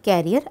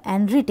 carrier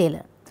and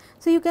retailer.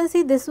 So, you can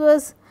see this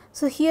was,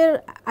 so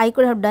here I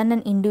could have done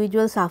an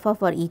individual SAFA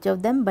for each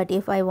of them, but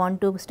if I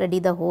want to study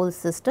the whole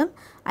system,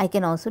 I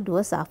can also do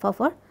a SAFA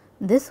for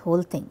this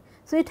whole thing.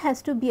 So, it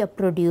has to be a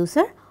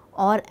producer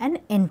or an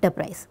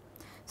enterprise.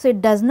 So,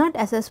 it does not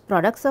assess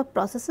products or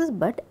processes,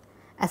 but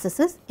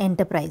assesses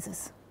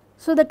enterprises.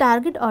 So, the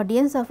target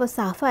audience of a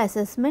SAFA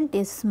assessment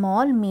is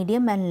small,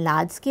 medium and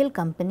large scale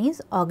companies,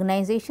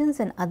 organizations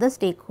and other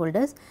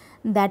stakeholders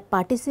that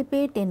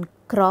participate in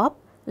crop,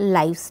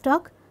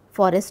 livestock,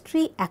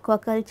 forestry,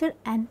 aquaculture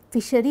and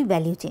fishery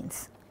value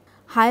chains.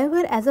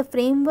 However, as a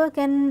framework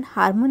and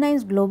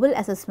harmonized global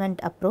assessment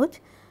approach,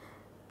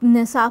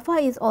 SAFA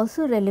is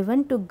also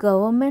relevant to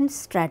government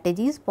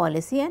strategies,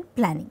 policy and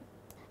planning.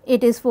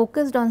 It is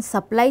focused on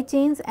supply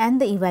chains and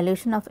the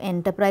evaluation of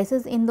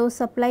enterprises in those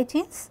supply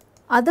chains.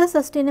 Other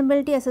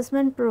sustainability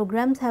assessment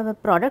programs have a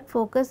product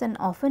focus and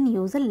often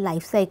use a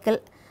life cycle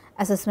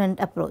assessment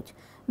approach,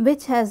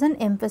 which has an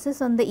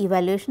emphasis on the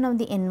evaluation of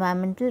the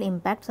environmental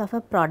impacts of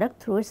a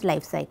product through its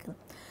life cycle.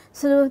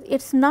 So,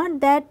 it is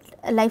not that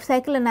life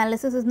cycle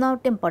analysis is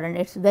not important,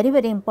 it is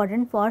very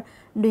important for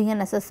doing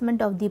an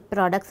assessment of the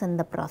products and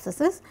the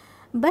processes,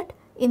 but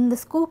in the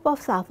scope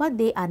of SAFA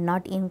they are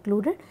not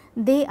included,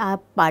 they are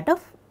part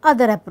of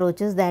other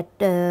approaches that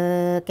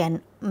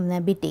can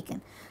be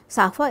taken.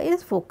 SAFA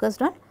is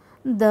focused on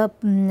the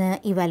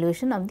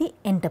evaluation of the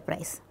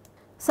enterprise.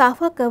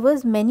 SAFA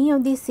covers many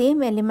of the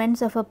same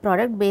elements of a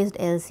product based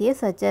LCA,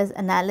 such as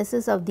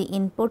analysis of the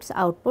inputs,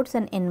 outputs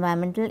and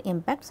environmental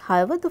impacts.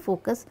 However, the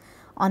focus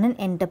on an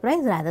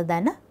enterprise rather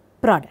than a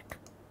product.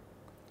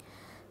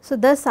 So,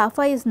 thus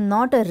SAFA is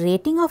not a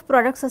rating of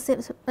product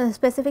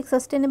specific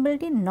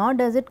sustainability, nor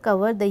does it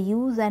cover the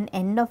use and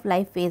end of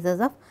life phases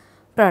of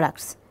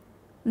products,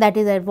 that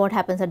is at what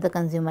happens at the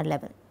consumer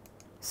level.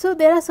 So,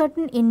 there are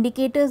certain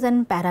indicators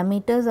and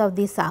parameters of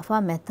the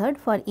SAFA method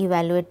for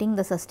evaluating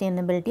the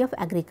sustainability of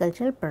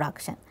agricultural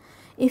production.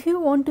 If you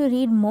want to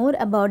read more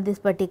about this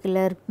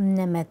particular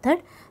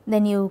method,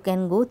 then you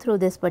can go through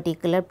this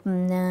particular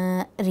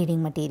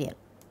reading material.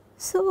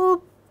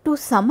 So, to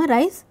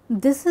summarize,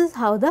 this is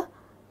how the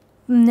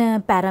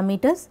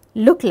parameters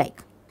look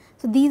like.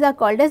 So, these are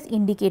called as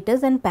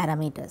indicators and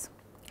parameters.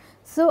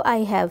 So, I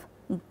have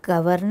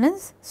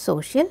governance,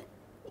 social,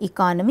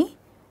 economy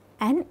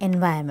and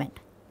environment.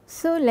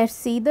 So, let us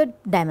see the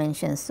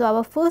dimensions. So,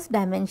 our first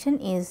dimension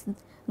is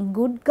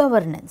good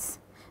governance.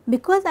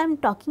 Because I am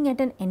talking at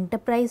an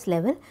enterprise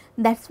level,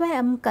 that is why I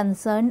am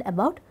concerned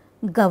about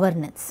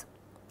governance.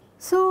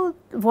 So,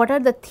 what are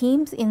the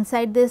themes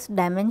inside this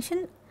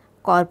dimension?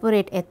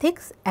 Corporate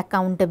ethics,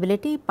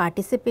 accountability,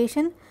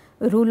 participation,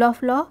 rule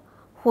of law,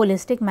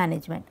 holistic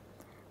management.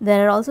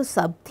 There are also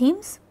sub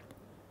themes.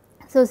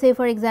 So, say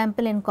for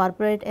example, in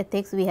corporate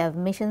ethics we have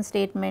mission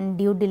statement,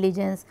 due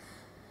diligence,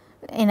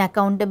 in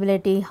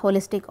accountability,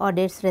 holistic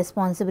audits,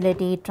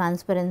 responsibility,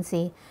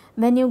 transparency.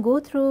 When you go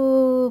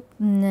through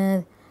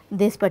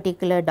this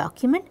particular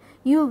document,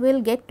 you will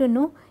get to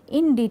know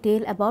in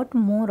detail about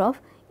more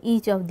of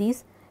each of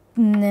these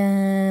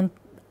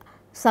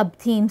sub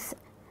themes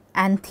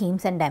and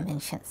themes and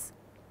dimensions.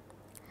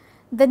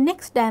 The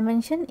next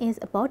dimension is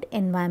about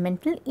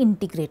environmental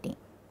integrity.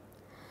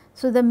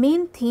 So, the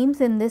main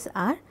themes in this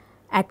are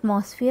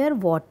atmosphere,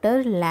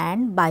 water,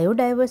 land,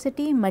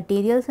 biodiversity,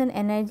 materials and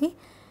energy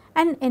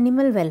and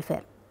animal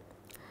welfare.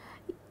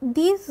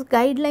 These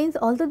guidelines,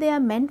 although they are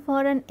meant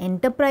for an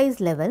enterprise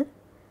level,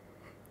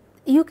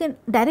 you can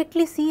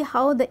directly see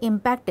how the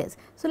impact is.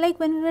 So, like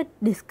when we were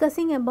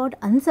discussing about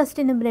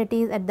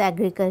unsustainabilities at the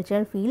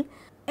agricultural field,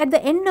 at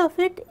the end of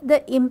it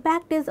the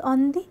impact is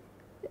on the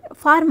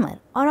farmer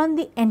or on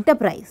the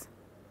enterprise.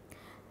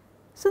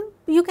 So,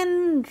 you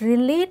can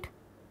relate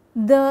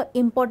the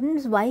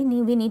importance why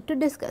we need to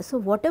discuss. So,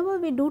 whatever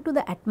we do to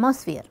the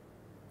atmosphere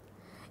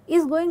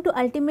is going to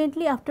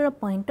ultimately after a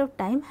point of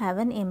time have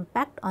an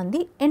impact on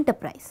the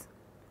enterprise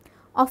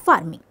of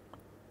farming.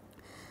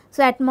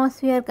 So,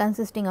 atmosphere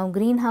consisting of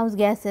greenhouse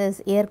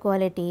gases, air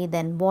quality,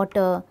 then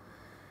water,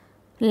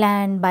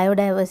 land,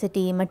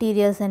 biodiversity,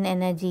 materials and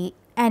energy,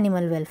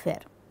 animal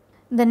welfare.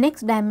 The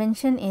next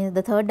dimension is,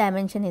 the third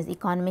dimension is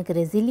economic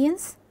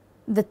resilience.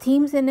 The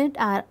themes in it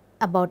are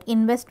about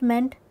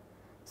investment.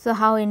 So,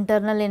 how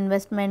internal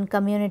investment,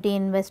 community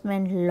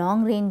investment,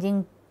 long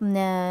ranging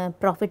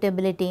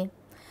profitability.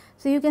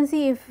 So, you can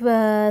see if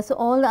so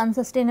all the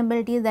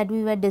unsustainabilities that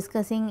we were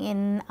discussing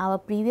in our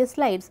previous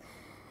slides,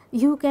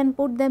 you can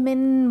put them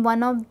in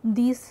one of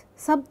these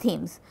sub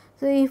themes.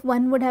 So, if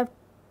one would have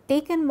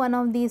taken one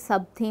of these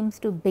sub themes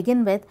to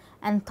begin with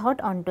and thought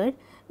onto it,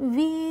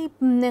 we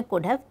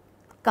could have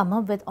come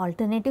up with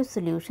alternative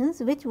solutions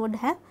which would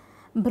have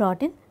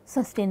brought in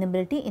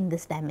sustainability in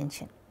this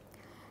dimension.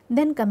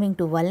 Then coming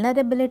to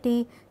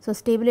vulnerability, so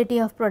stability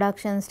of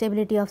production,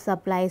 stability of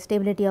supply,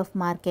 stability of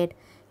market,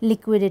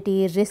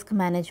 liquidity, risk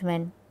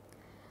management,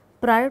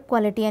 product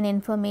quality and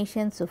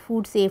information, so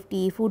food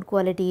safety, food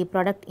quality,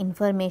 product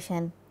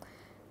information,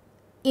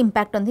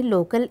 impact on the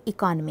local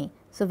economy.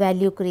 So,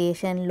 value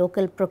creation,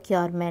 local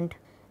procurement.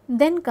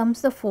 Then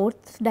comes the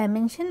fourth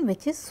dimension,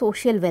 which is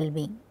social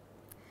well-being.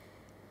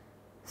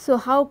 So,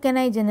 how can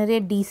I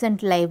generate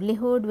decent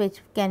livelihood,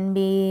 which can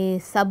be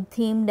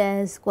sub-themed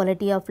as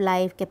quality of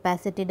life,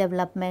 capacity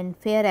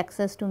development, fair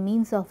access to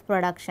means of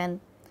production,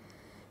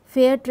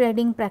 fair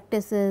trading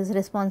practices,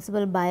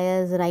 responsible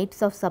buyers,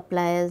 rights of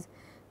suppliers.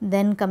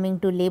 Then coming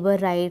to labor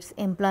rights,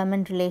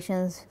 employment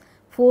relations,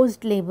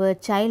 forced labor,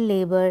 child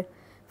labor,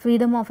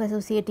 freedom of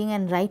associating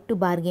and right to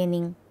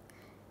bargaining,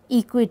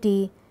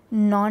 equity,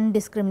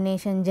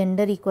 non-discrimination,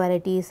 gender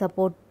equality,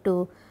 support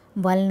to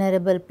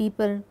vulnerable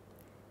people,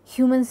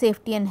 human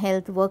safety and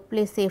health,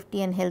 workplace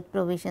safety and health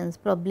provisions,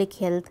 public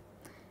health,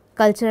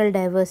 cultural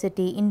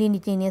diversity,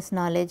 indigenous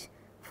knowledge,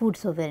 food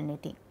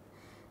sovereignty.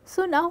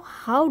 So, now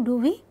how do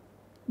we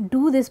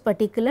do this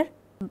particular,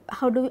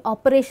 how do we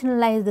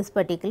operationalize this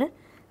particular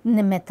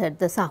method,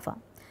 the SAFA?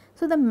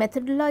 So, the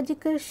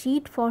methodological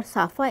sheet for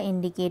SAFA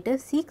indicator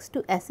seeks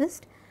to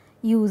assist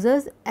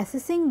users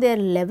assessing their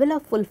level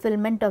of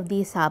fulfillment of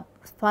the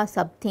SAFA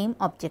sub-theme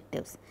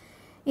objectives.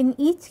 In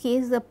each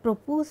case, the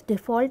proposed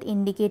default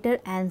indicator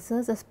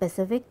answers a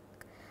specific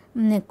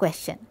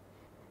question.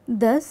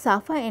 Thus,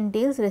 SAFA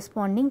entails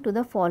responding to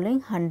the following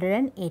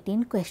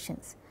 118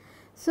 questions.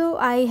 So,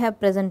 I have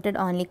presented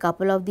only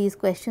couple of these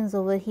questions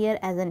over here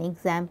as an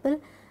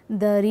example.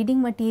 The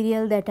reading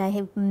material that I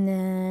have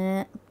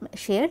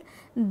shared,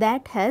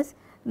 that has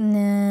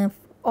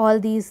all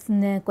these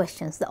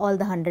questions, all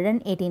the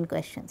 118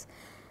 questions.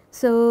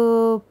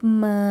 So,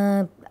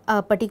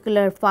 a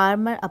particular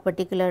farmer, a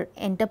particular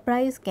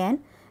enterprise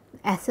can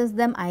assess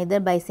them either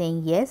by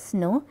saying yes,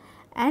 no,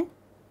 and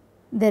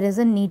there is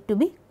a need to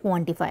be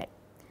quantified.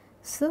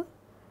 So,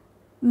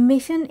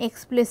 mission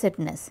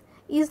explicitness.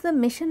 Is the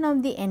mission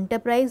of the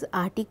enterprise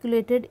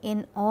articulated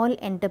in all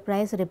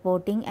enterprise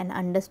reporting and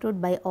understood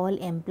by all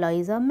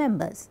employees or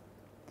members?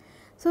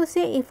 So,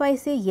 say if I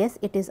say yes,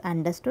 it is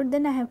understood,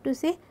 then I have to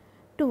say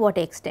to what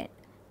extent.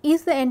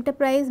 Is the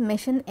enterprise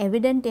mission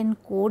evident in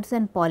codes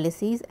and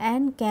policies,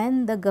 and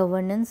can the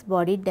governance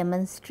body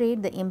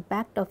demonstrate the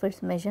impact of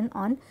its mission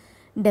on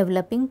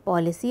developing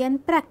policy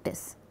and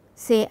practice?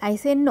 Say I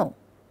say no,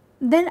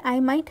 then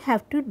I might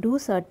have to do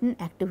certain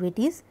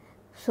activities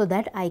so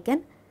that I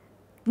can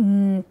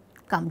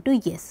come to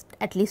yes,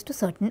 at least to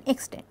certain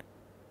extent.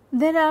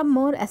 There are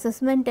more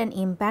assessment and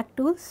impact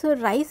tools. So,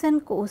 RISE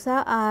and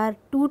COSA are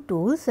two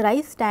tools.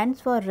 RISE stands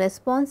for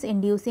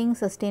Response-Inducing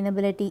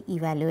Sustainability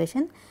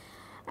Evaluation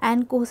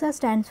and COSA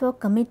stands for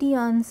Committee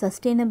on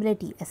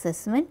Sustainability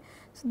Assessment.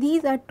 So,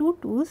 these are two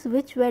tools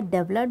which were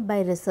developed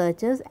by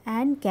researchers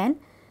and can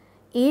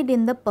aid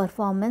in the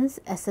performance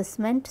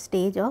assessment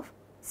stage of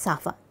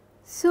SAFA.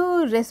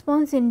 So,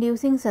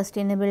 Response-Inducing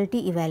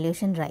Sustainability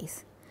Evaluation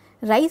RISE.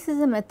 RISE is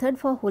a method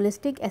for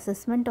holistic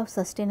assessment of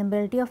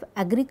sustainability of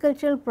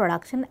agricultural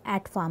production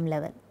at farm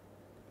level.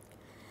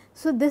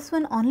 So, this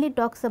one only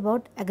talks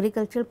about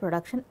agricultural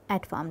production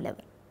at farm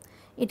level.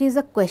 It is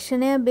a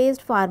questionnaire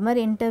based farmer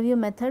interview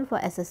method for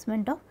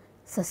assessment of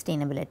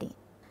sustainability.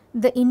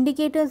 The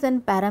indicators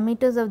and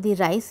parameters of the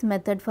RISE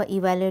method for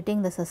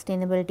evaluating the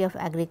sustainability of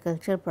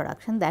agricultural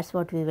production, that is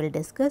what we will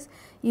discuss.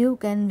 You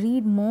can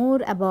read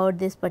more about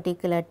this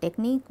particular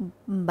technique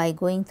by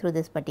going through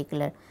this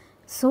particular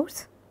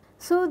source.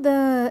 So,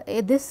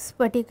 this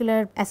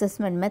particular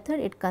assessment method,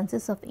 it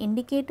consists of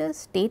indicators,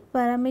 state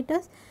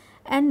parameters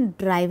and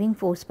driving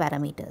force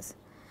parameters.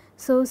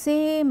 So,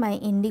 say my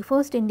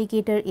first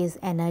indicator is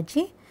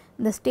energy,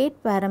 the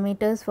state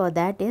parameters for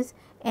that is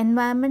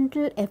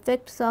environmental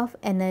effects of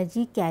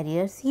energy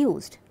carriers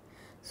used.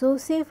 So,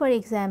 say for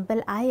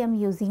example, I am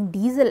using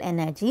diesel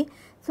energy.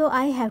 So,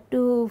 I have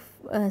to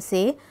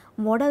say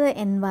what are the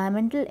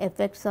environmental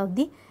effects of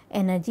the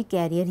energy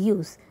carrier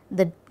use.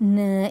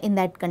 In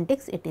that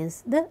context, it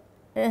is the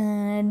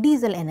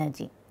diesel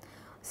energy.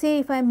 Say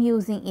if I am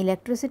using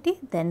electricity,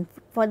 then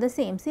for the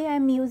same, say I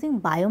am using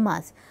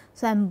biomass.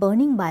 So, I am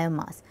burning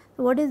biomass.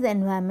 So, what is the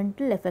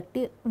environmental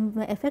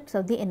effects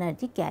of the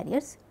energy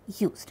carriers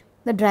used?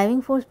 The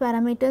driving force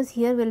parameters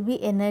here will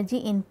be energy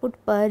input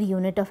per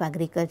unit of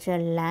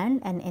agricultural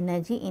land and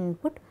energy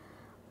input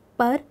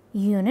per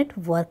unit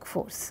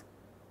workforce.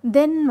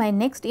 Then my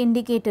next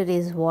indicator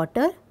is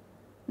water.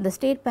 The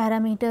state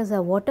parameters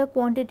are water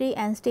quantity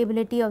and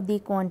stability of the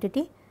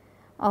quantity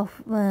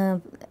of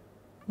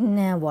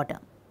water.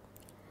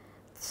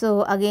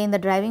 So, again the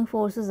driving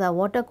forces are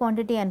water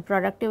quantity and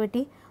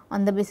productivity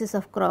on the basis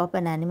of crop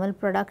and animal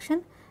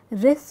production,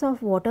 risks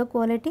of water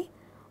quality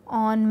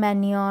on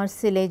manure,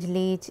 silage,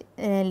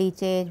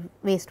 leachage,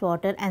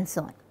 wastewater and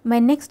so on. My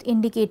next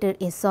indicator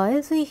is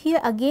soil. So,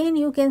 here again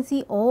you can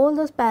see all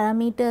those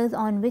parameters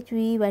on which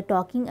we were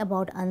talking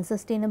about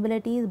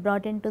unsustainabilities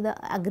brought into the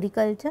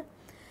agriculture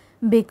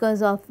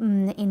because of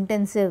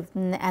intensive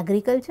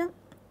agriculture.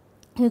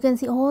 You can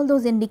see all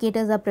those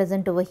indicators are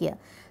present over here.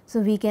 So,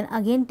 we can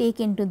again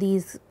take into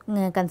these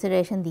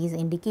consideration these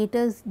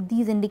indicators.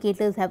 These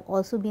indicators have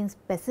also been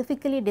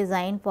specifically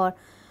designed for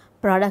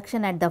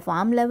production at the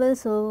farm level.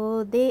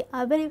 So, they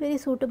are very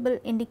suitable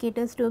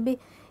indicators to be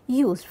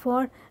used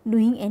for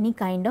doing any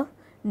kind of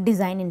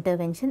design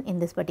intervention in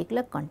this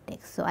particular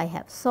context. So, I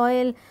have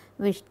soil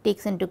which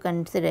takes into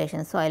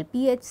consideration soil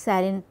pH,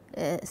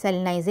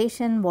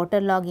 salinization,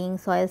 water logging,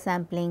 soil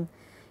sampling,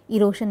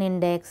 erosion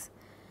index.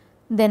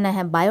 Then I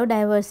have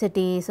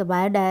biodiversity, so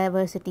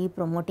biodiversity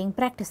promoting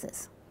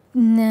practices.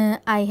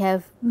 I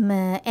have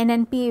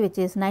NNP, which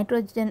is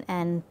nitrogen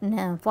and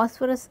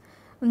phosphorus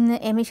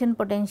emission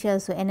potential.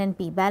 So,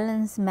 NNP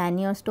balance,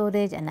 manure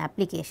storage and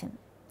application.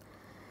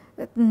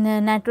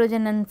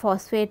 Nitrogen and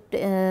phosphate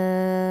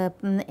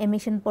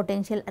emission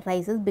potential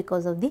arises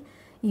because of the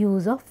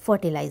use of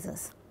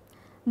fertilizers.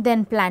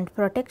 Then plant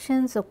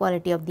protection, so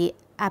quality of the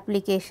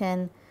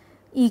application,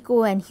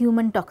 eco and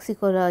human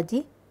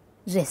toxicology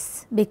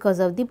risks because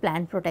of the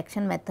plant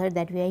protection method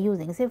that we are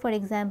using. Say for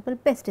example,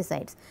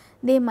 pesticides,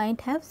 they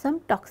might have some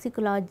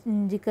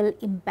toxicological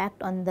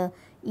impact on the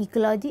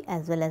ecology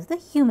as well as the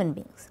human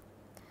beings.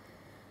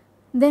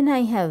 Then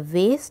I have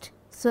waste,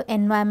 so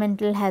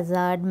environmental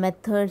hazard,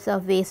 methods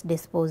of waste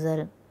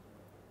disposal.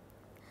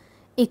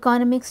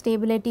 Economic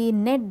stability,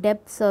 net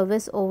debt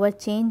service over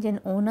change in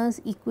owners'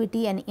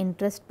 equity and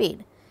interest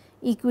paid,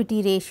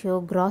 equity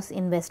ratio, gross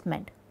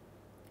investment.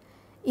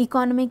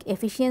 Economic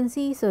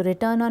efficiency, so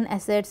return on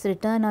assets,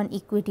 return on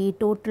equity,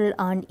 total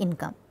earned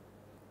income.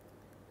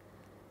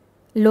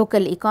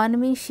 Local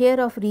economy,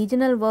 share of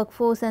regional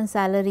workforce and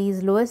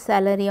salaries, lowest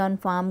salary on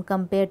farm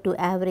compared to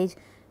average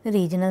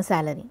regional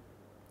salary.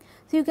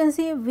 So, you can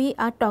see we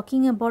are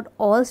talking about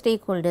all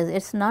stakeholders. It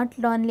is not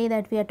only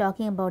that we are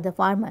talking about the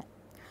farmer,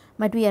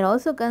 but we are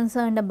also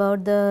concerned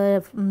about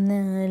the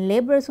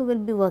laborers who will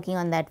be working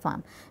on that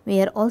farm. We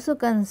are also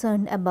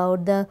concerned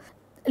about the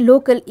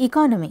local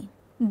economy.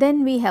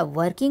 Then we have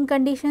working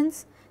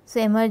conditions,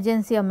 so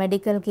emergency or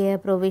medical care,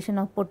 provision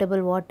of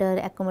potable water,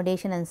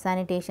 accommodation and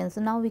sanitation.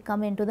 So, now we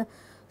come into the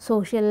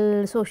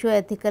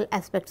socio-ethical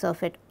aspects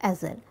of it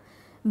as well.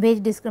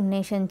 Wage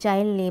discrimination,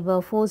 child labor,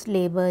 forced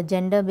labor,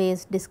 gender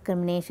based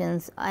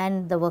discriminations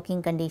and the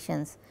working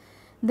conditions.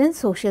 Then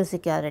social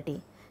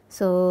security.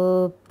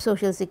 So,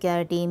 social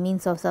security,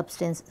 means of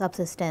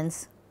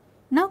subsistence.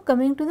 Now,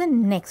 coming to the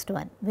next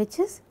one, which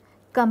is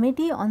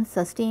Committee on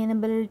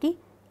Sustainability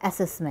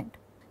Assessment.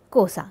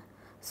 COSA.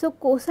 So,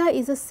 COSA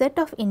is a set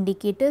of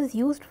indicators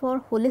used for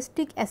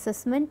holistic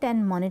assessment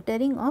and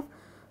monitoring of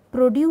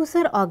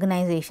producer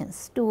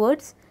organizations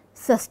towards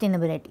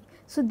sustainability.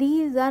 So,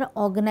 these are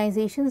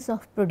organizations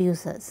of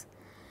producers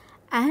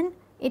and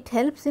it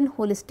helps in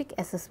holistic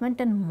assessment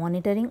and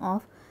monitoring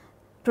of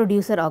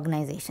producer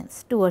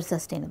organizations towards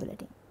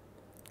sustainability.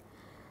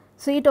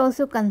 So, it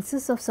also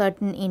consists of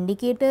certain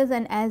indicators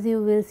and as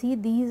you will see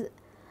these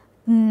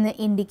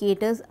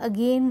indicators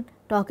again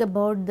talk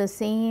about the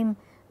same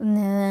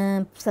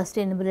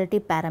sustainability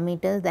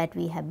parameters that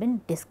we have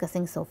been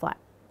discussing so far.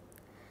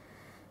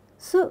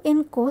 So,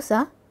 in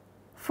COSA,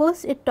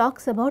 first it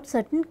talks about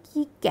certain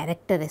key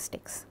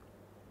characteristics.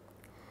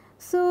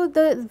 So,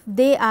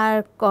 they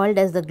are called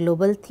as the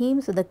global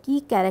theme. So, the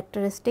key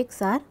characteristics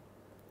are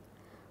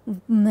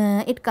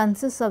it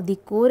consists of the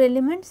core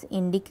elements,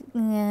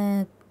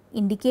 indicators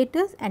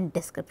and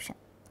description.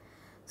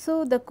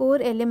 So, the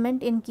core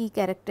element in key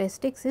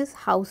characteristics is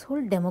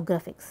household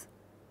demographics.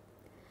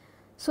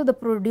 So, the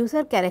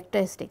producer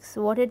characteristics,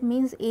 what it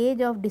means,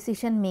 age of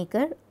decision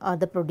maker or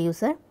the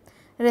producer,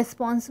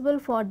 responsible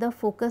for the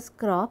focus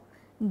crop,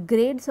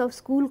 grades of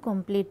school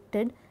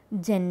completed,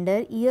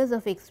 gender, years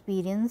of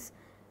experience,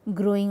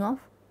 growing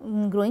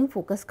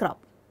focus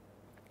crop.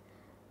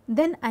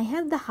 Then I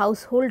have the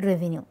household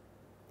revenue,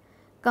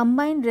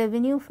 combined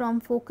revenue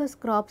from focus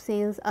crop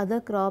sales, other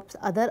crops,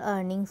 other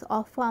earnings,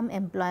 off farm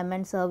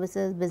employment,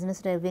 services,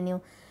 business revenue,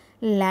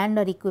 land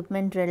or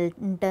equipment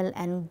rental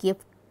and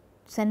gifts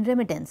and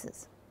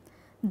remittances.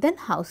 Then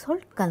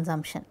household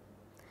consumption,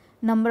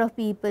 number of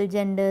people,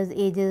 genders,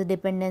 ages,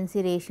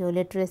 dependency ratio,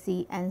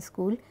 literacy and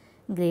school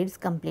grades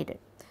completed.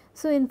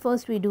 So, in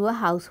first we do a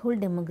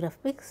household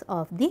demographics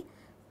of the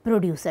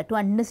producer to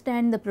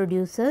understand the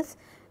producers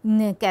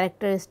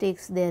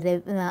characteristics,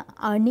 their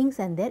earnings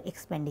and their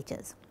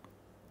expenditures.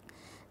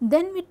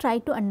 Then we try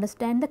to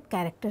understand the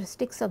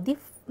characteristics of the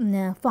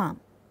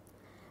farm,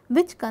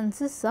 which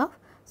consists of,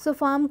 so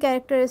farm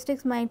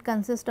characteristics might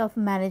consist of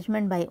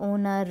management by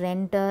owner,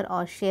 renter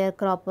or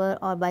sharecropper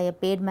or by a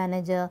paid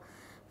manager,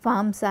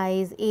 farm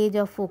size, age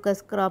of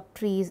focus crop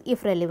trees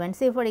if relevant.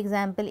 Say for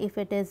example, if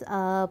it is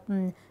a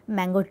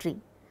mango tree.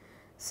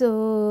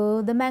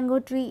 So, the mango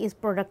tree is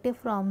productive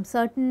from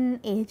certain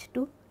age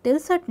to till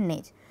certain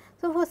age.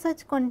 So, for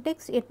such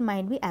context it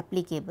might be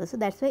applicable. So,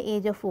 that is why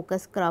age of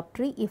focus crop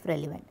tree if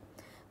relevant.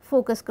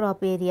 Focus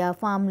crop area,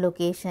 farm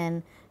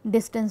location,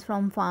 distance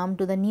from farm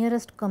to the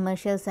nearest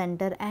commercial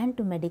center and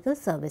to medical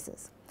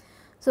services.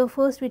 So,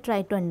 first we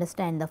try to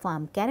understand the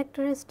farm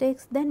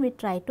characteristics, then we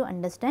try to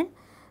understand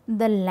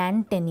the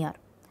land tenure.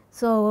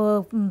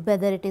 So,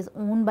 whether it is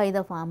owned by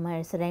the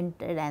farmers,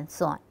 rented and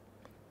so on.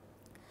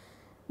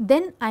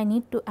 Then I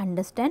need to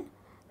understand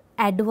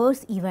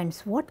adverse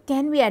events. What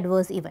can be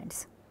adverse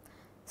events?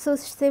 So,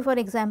 say for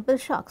example,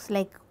 shocks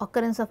like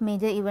occurrence of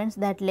major events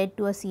that led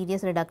to a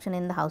serious reduction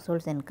in the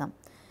household's income.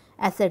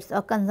 assets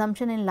or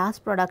consumption in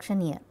last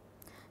production year.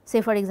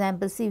 Say for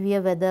example,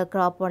 severe weather,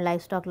 crop or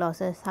livestock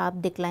losses,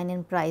 sharp decline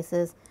in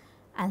prices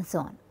and so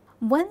on.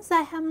 Once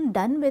I am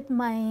done with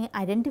my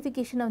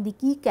identification of the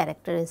key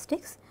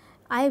characteristics,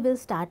 I will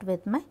start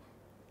with my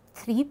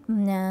three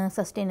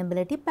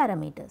sustainability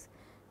parameters: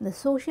 the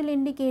social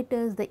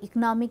indicators, the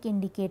economic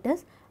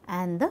indicators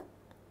and the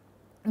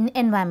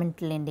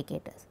environmental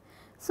indicators.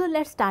 So,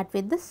 let us start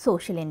with the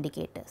social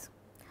indicators.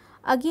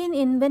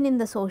 Again, when in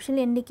the social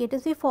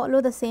indicators we follow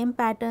the same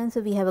pattern.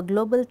 So, we have a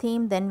global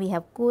theme, then we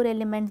have core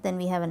elements, then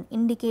we have an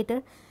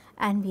indicator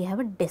and we have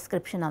a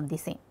description of the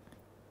same.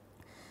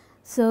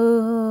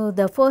 So,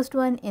 the first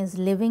one is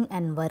living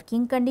and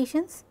working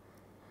conditions,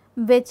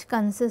 which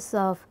consists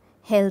of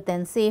health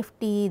and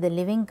safety, the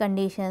living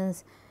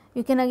conditions.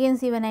 You can again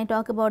see when I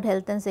talk about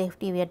health and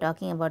safety, we are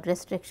talking about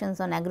restrictions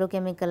on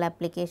agrochemical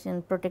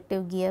application,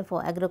 protective gear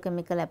for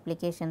agrochemical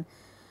application,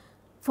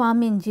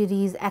 farm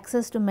injuries,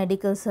 access to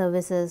medical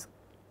services.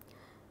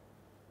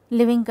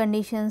 Living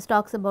conditions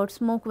talks about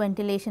smoke,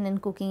 ventilation in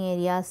cooking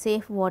areas,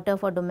 safe water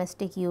for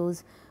domestic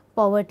use,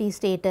 poverty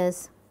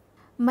status.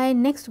 My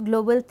next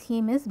global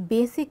theme is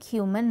basic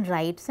human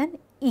rights and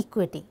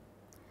equity,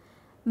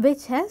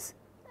 which has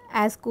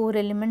as core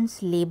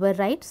elements labor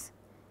rights,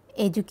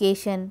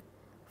 education,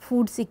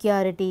 food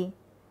security,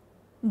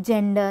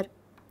 gender.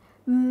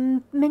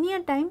 Many a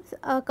times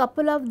a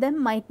couple of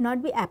them might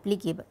not be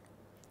applicable.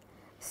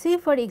 Say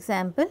for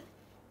example,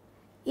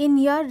 in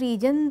your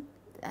region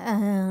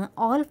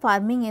all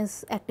farming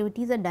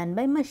activities are done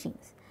by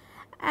machines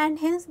and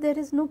hence there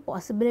is no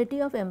possibility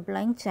of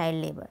employing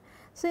child labor.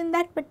 So, in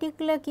that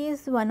particular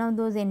case one of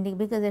those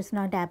because it is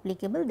not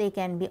applicable, they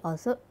can be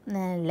also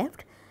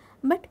left,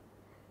 but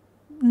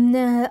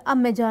a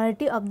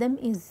majority of them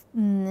is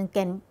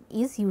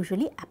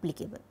usually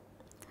applicable.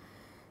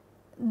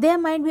 There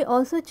might be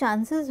also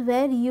chances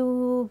where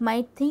you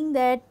might think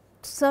that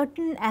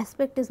certain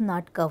aspect is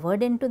not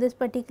covered into this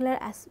particular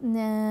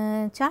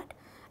chart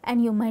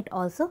and you might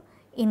also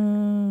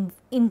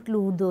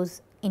include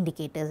those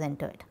indicators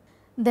into it.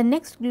 The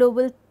next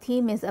global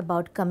theme is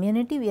about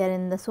community. We are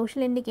in the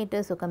social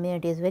indicators, so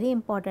community is very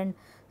important.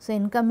 So,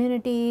 in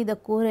community the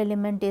core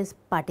element is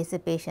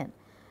participation,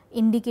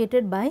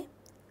 indicated by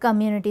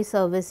community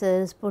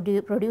services,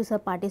 producer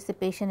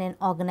participation in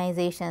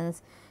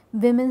organizations,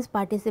 women's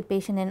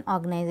participation in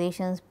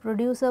organizations,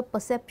 producer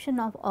perception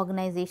of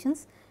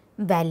organizations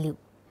value.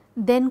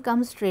 Then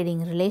comes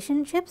trading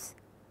relationships.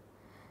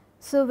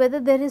 So, whether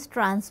there is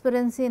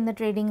transparency in the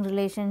trading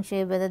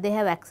relationship, whether they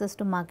have access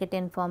to market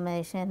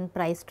information,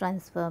 price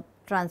transfer,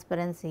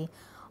 transparency,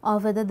 or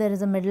whether there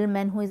is a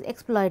middleman who is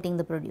exploiting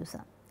the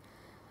producer.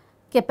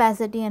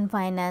 Capacity and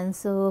finance,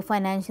 so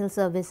financial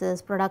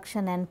services,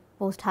 production and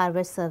post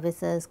harvest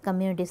services,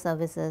 community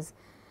services.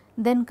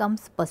 Then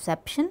comes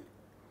perception,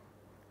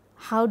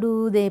 how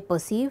do they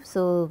perceive.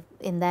 So,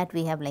 in that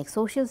we have like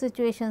social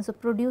situations, so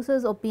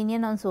producers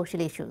opinion on social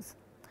issues,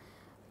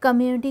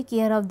 community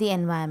care of the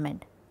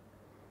environment,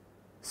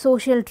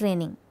 social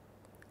training,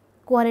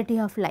 quality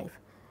of life.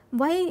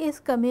 Why is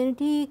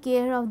community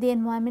care of the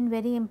environment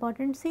very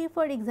important? Say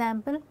for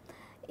example,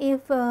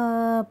 if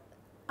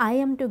I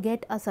am to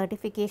get a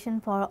certification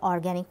for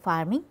organic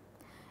farming,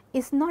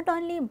 it's not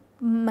only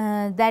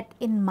that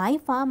in my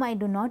farm I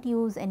do not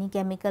use any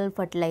chemical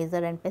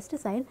fertilizer and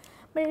pesticide,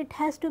 but it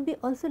has to be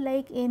also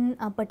like in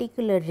a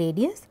particular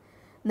radius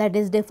that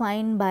is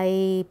defined by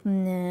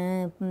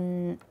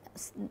the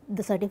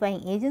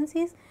certifying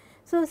agencies.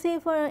 So, say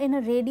for in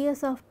a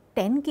radius of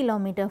 10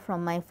 kilometer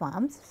from my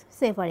farms,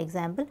 say for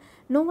example,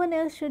 no one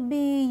else should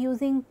be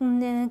using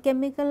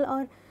chemical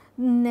or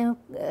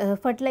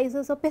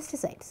fertilizers or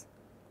pesticides.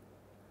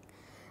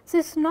 So,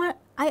 it is not,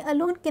 I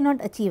alone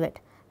cannot achieve it,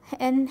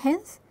 and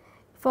hence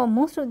for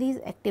most of these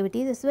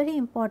activities it is very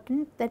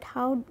important that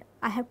how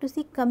I have to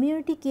see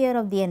community care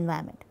of the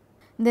environment,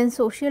 then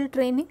social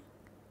training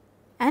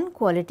and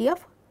quality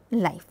of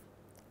life.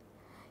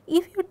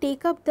 If you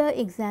take up the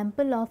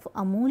example of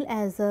Amul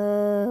as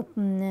a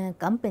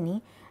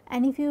company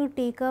and if you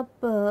take up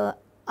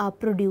a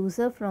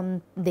producer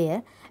from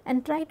there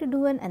and try to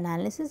do an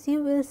analysis,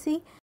 you will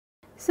see.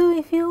 So,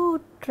 if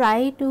you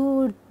try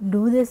to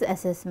do this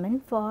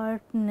assessment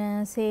for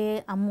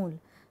say Amul,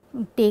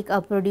 take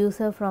a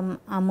producer from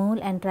Amul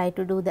and try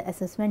to do the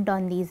assessment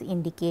on these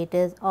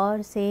indicators,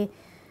 or say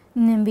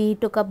we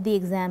took up the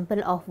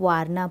example of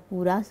Varna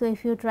Pura. So,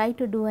 if you try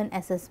to do an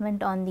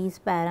assessment on these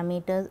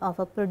parameters of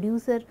a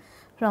producer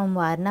from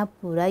Varna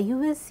Pura, you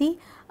will see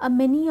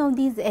many of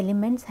these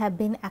elements have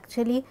been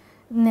actually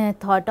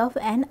thought of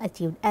and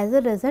achieved. As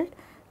a result,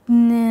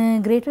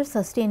 greater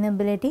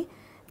sustainability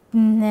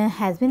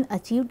has been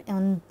achieved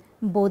on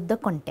both the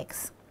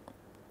contexts.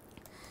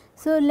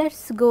 So, let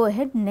us go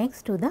ahead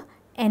next to the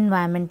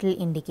environmental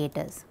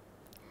indicators.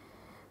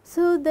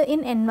 So,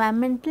 in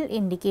environmental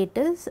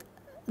indicators,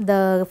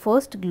 the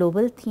first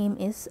global theme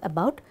is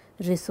about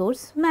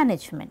resource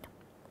management.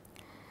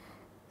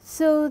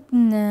 So,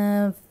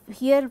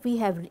 here we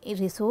have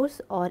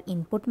resource or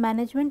input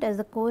management as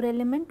a core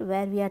element,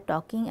 where we are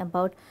talking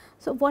about.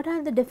 So, what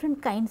are the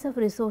different kinds of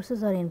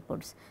resources or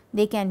inputs?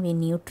 They can be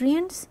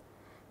nutrients.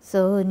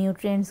 So,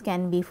 nutrients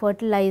can be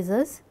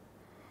fertilizers.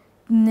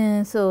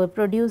 So,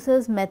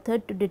 producers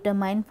method to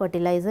determine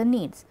fertilizer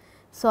needs,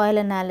 soil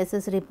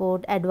analysis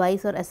report,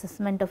 advice or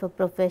assessment of a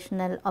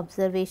professional,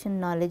 observation,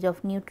 knowledge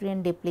of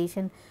nutrient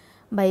depletion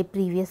by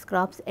previous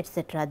crops,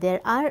 etc.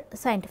 There are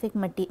scientific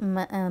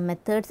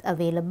methods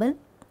available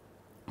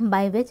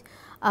by which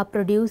a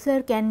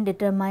producer can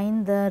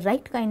determine the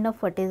right kind of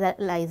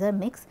fertilizer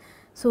mix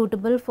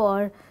suitable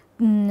for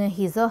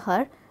his or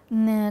her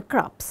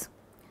crops.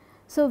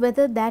 So,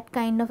 whether that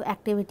kind of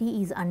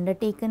activity is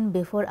undertaken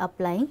before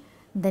applying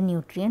the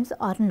nutrients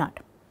or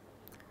not.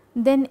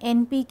 Then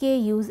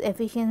NPK use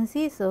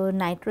efficiency. So,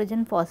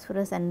 nitrogen,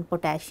 phosphorus and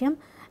potassium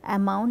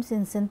amounts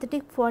in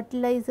synthetic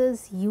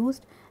fertilizers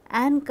used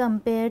and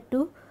compared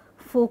to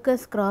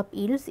focus crop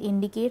yields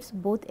indicates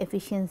both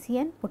efficiency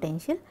and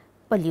potential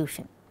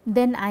pollution.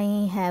 Then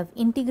I have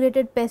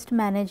integrated pest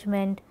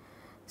management.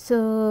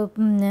 So,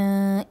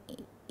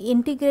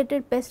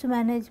 integrated pest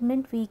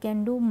management, we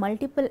can do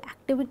multiple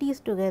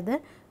activities together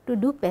to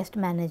do pest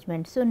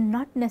management. So,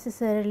 not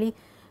necessarily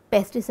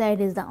pesticide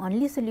is the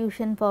only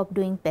solution for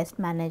doing pest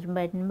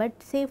management,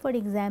 but say for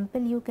example,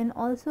 you can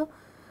also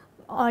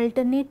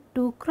alternate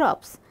two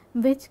crops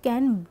which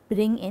can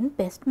bring in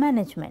pest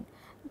management.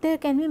 There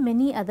can be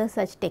many other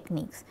such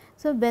techniques.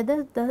 So,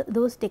 whether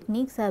those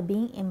techniques are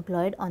being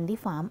employed on the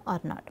farm or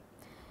not.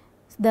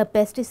 The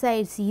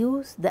pesticides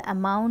use, the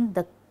amount,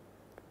 the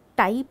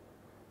type,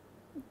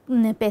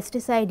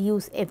 pesticide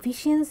use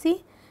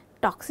efficiency,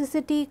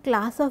 toxicity,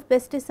 class of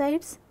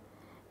pesticides,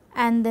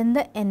 and then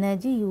the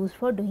energy used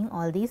for doing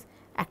all these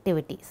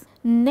activities.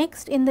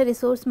 Next in the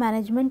resource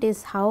management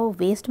is how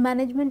waste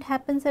management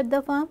happens at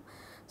the farm.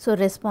 So,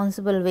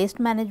 responsible waste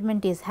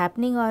management is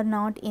happening or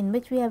not, in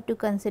which we have to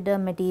consider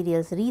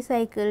materials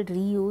recycled,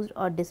 reused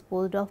or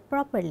disposed of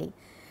properly.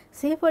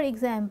 Say for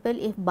example,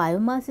 if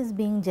biomass is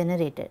being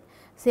generated,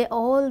 say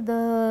all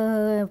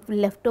the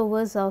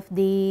leftovers of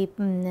the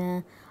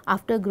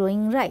after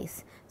growing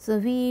rice. So,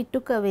 we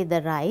took away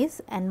the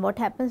rice and what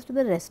happens to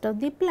the rest of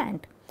the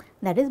plant?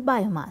 That is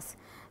biomass.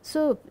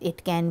 So,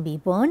 it can be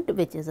burnt,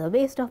 which is a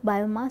waste of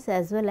biomass,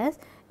 as well as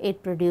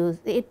it produces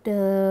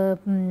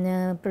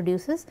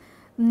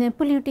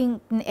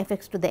polluting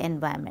effects to the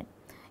environment.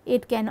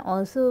 It can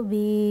also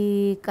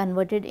be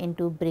converted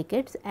into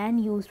briquettes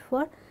and used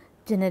for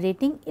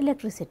generating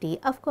electricity.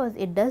 Of course,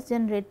 it does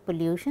generate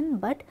pollution,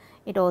 but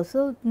it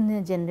also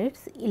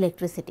generates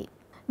electricity.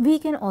 We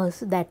can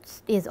also,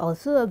 that is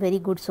also a very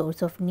good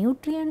source of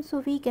nutrients. So,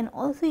 we can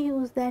also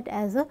use that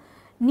as a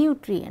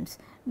nutrients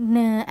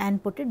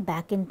and put it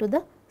back into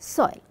the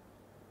soil,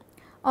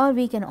 or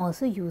we can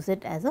also use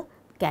it as a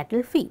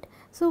cattle feed.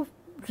 So,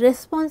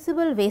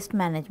 responsible waste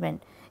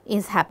management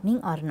is happening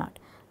or not.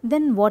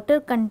 Then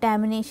water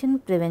contamination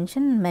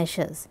prevention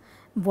measures,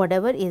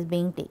 whatever is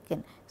being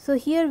taken. So,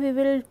 here we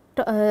will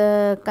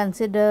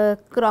consider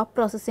crop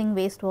processing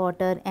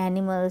wastewater,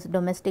 animals,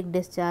 domestic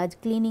discharge,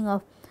 cleaning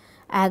of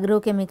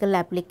agrochemical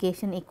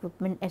application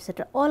equipment,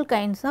 etc. All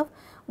kinds of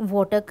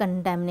water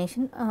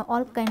contamination,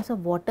 all kinds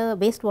of water,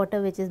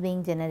 wastewater which is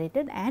being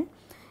generated, and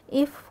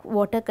if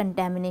water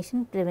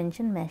contamination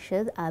prevention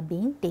measures are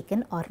being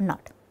taken or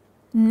not.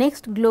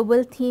 Next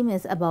global theme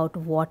is about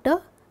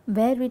water,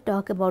 where we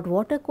talk about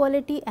water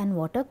quality and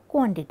water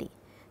quantity.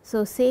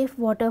 So, safe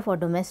water for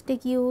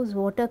domestic use,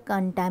 water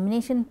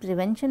contamination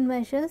prevention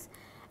measures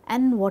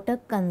and water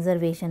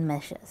conservation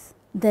measures.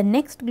 The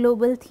next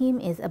global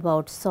theme is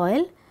about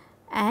soil,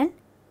 and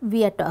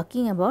we are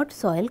talking about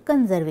soil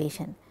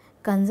conservation.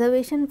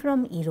 Conservation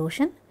from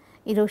erosion.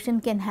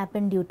 Erosion can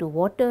happen due to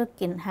water,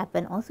 can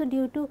happen also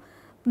due to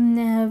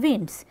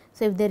winds.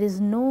 So, if there is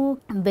no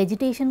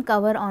vegetation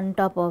cover on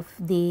top of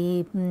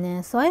the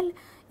soil,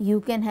 you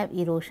can have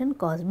erosion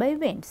caused by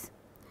winds.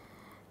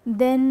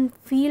 Then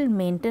field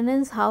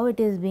maintenance, how it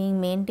is being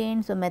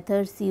maintained. So,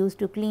 methods used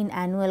to clean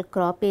annual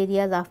crop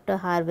areas after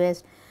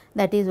harvest,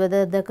 that is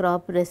whether the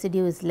crop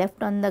residue is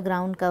left on the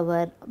ground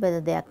cover, whether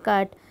they are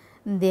cut,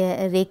 they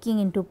are raking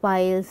into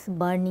piles,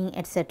 burning,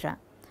 etc.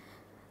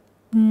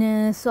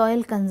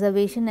 Soil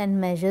conservation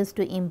and measures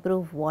to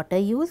improve water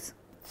use.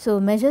 So,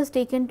 measures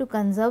taken to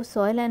conserve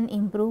soil and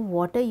improve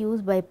water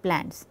use by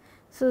plants.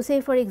 So,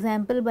 say for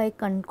example, by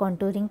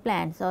contouring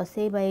plants, or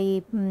say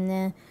by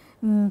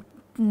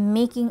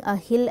making a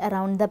hill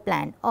around the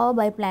plant, or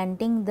by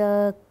planting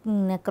the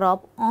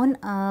crop on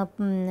a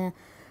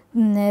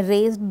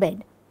raised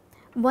bed.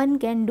 One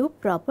can do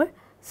proper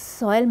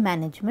soil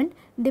management.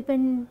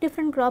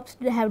 Different crops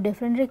have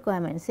different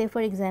requirements. Say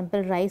for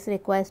example, rice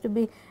requires to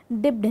be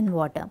dipped in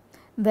water,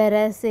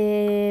 whereas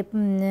say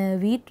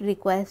wheat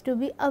requires to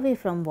be away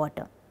from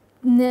water.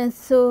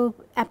 So,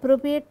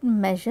 appropriate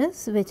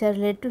measures which are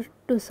related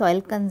to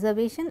soil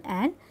conservation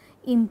and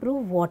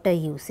improve water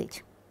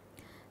usage.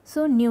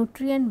 So,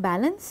 nutrient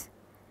balance,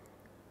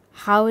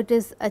 How it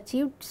is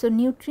achieved? So,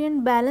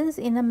 nutrient balance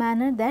in a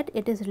manner that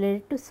it is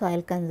related to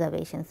soil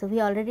conservation. So,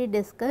 we already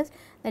discussed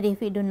that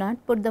if we do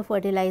not put the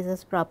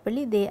fertilizers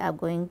properly, they are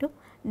going to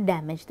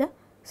damage the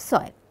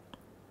soil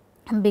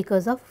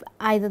because of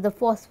either the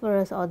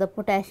phosphorus or the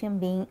potassium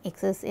being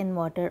excess in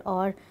water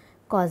or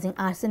causing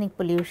arsenic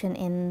pollution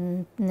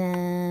in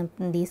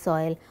the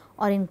soil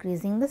or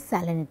increasing the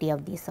salinity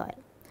of the soil.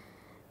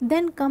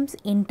 Then comes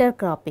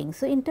intercropping.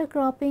 So,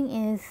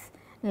 intercropping is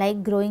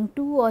like growing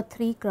 2 or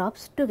 3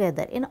 crops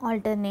together in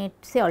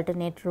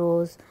alternate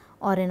rows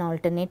or in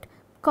alternate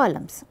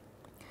columns.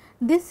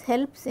 This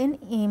helps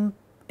in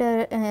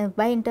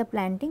by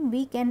interplanting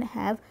we can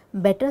have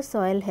better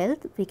soil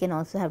health, we can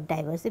also have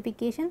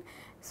diversification,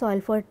 soil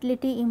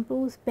fertility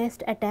improves,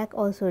 pest attack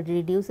also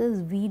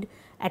reduces, weed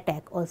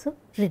attack also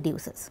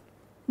reduces.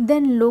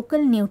 Then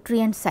local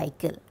nutrient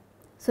cycle.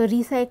 So,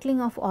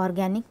 recycling of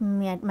organic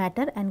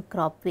matter and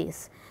crop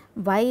waste.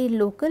 Why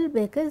local?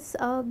 Because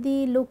of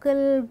the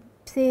local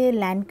say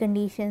land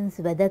conditions,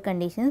 weather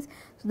conditions.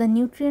 So, the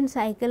nutrient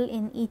cycle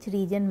in each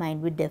region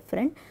might be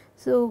different.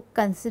 So,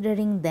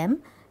 considering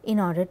them in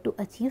order to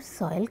achieve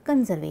soil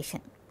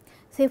conservation.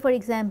 Say for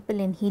example,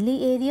 in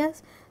hilly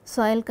areas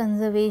soil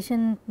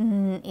conservation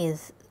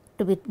is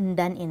to be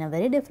done in a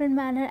very different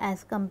manner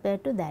as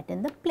compared to that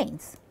in the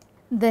plains.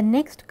 The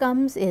next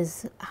comes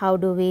is how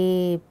do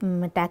we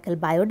tackle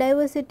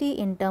biodiversity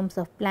in terms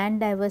of plant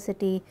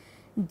diversity,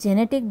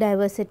 genetic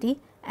diversity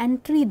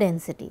and tree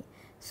density.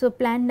 So,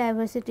 plant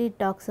diversity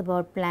talks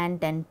about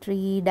plant and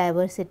tree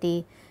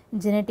diversity,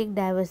 genetic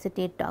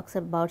diversity talks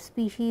about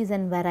species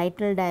and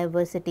varietal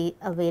diversity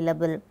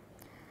available.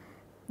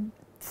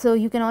 So,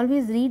 you can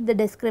always read the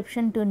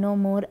description to know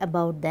more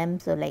about them.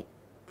 So, like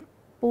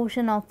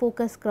portion of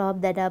focus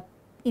crop that are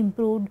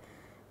improved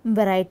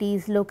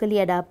varieties, locally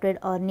adapted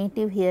or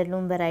native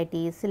heirloom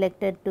varieties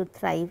selected to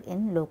thrive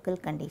in local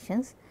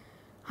conditions,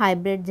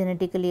 hybrid,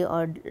 genetically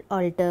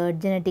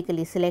altered,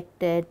 genetically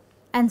selected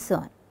and so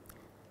on.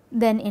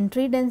 Then in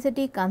tree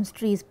density comes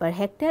trees per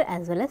hectare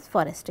as well as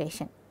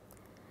forestation.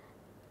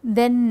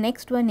 Then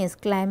next one is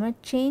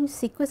climate change,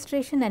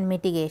 sequestration and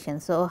mitigation.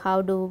 So,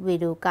 how do we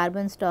do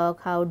carbon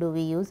stock, how do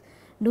we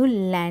do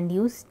land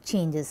use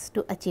changes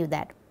to achieve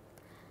that.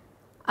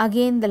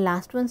 Again the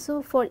last one,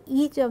 so for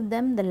each of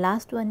them the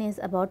last one is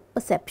about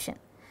perception,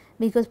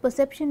 because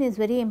perception is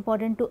very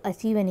important to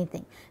achieve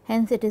anything.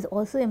 Hence, it is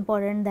also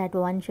important that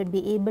one should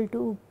be able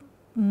to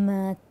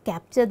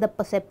capture the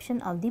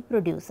perception of the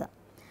producer.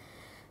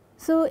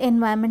 So,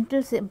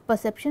 environmental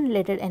perception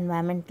related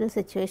environmental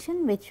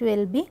situation which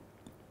will be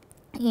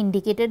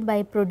indicated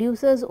by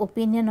producers'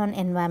 opinion on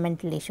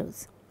environmental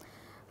issues,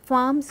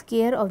 farms'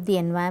 care of the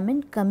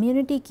environment,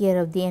 community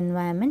care of the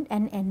environment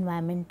and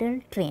environmental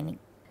training.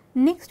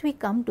 Next we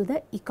come to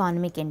the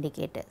economic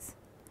indicators.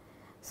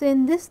 So,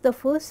 in this the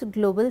first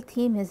global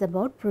theme is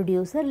about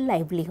producer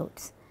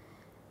livelihoods,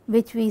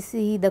 which we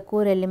see the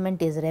core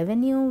element is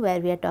revenue, where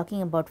we are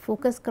talking about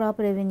focus crop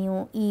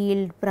revenue,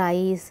 yield,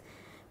 price,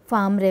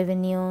 farm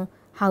revenue,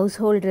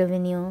 household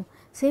revenue.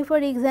 Say for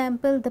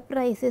example, the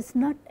price is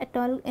not at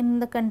all in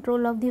the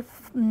control of the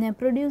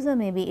producer,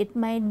 maybe it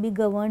might be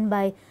governed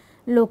by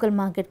local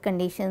market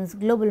conditions,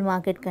 global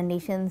market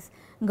conditions,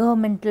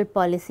 governmental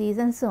policies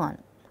and so on.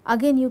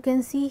 Again you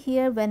can see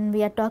here when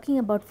we are talking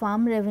about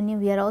farm revenue,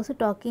 we are also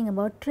talking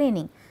about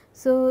training.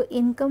 So,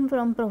 income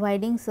from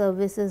providing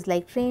services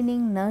like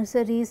training,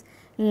 nurseries,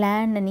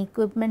 land and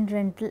equipment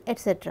rental,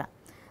 etc.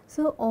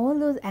 So, all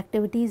those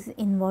activities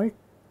involved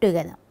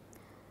together.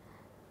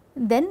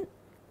 Then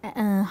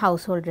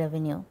household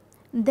revenue.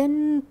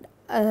 Then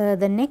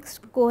the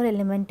next core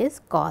element is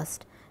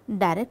cost.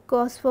 Direct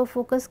cost for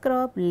focus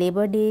crop,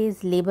 labor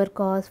days, labor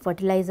cost,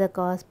 fertilizer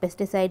cost,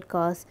 pesticide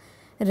cost,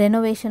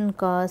 renovation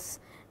costs,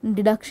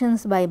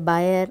 deductions by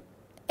buyer,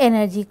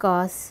 energy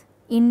costs,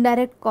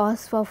 indirect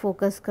costs for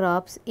focus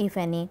crops if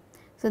any.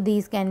 So,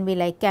 these can be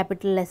like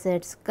capital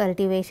assets,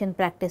 cultivation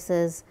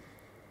practices,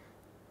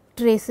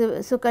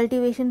 so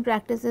cultivation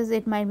practices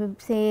it might be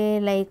say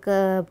like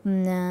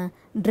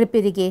drip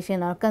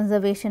irrigation or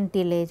conservation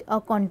tillage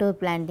or contour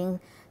planting.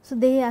 So,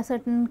 there are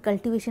certain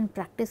cultivation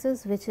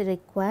practices which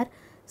require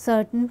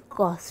certain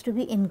costs to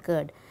be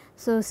incurred.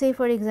 So, say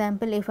for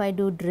example, if I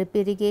do drip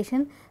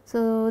irrigation,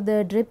 so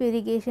the drip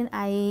irrigation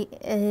I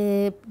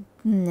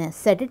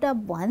set it up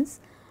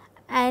once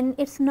and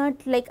it is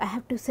not like I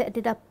have to set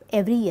it up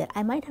every year.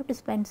 I might have to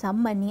spend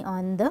some money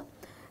on the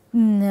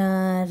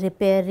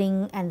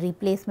repairing and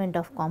replacement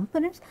of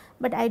components,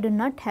 but I do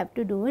not have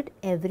to do it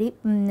every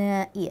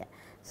year.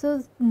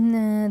 So,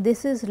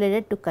 this is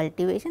related to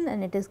cultivation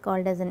and it is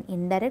called as an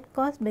indirect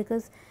cost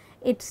because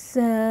it is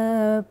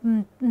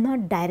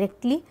not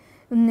directly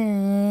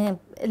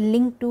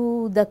linked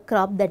to the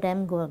crop that I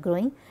am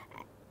growing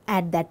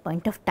at that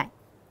point of time,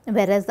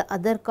 whereas the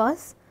other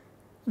costs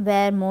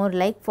were more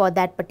like for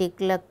that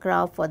particular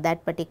crop for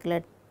that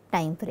particular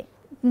time frame.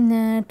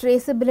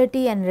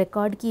 Traceability and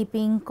record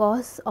keeping,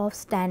 costs of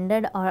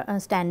standards or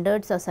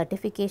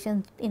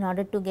certifications in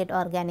order to get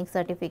organic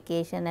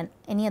certification and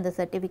any other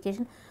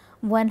certification,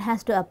 one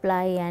has to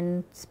apply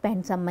and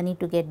spend some money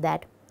to get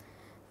that.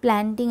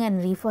 Planting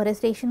and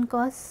reforestation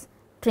costs,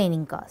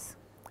 training costs.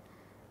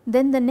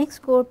 Then the next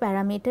core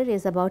parameter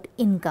is about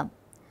income.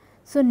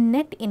 So,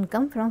 net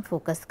income from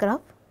focus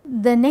crop.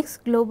 The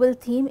next global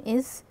theme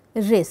is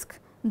risk,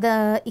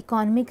 the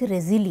economic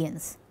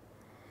resilience.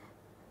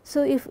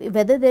 So, if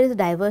whether there is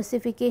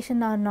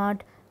diversification or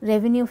not,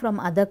 revenue from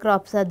other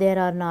crops are there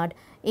or not,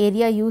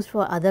 area used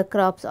for other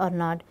crops or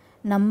not,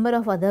 number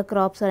of other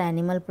crops or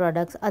animal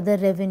products, other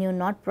revenue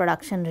not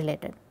production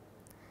related.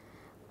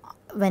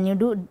 When you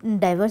do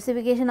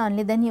diversification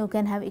only, then you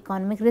can have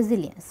economic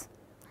resilience.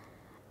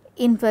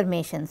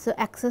 Information, so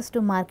access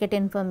to market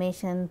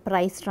information,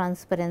 price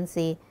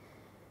transparency,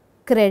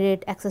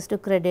 credit, access to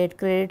credit,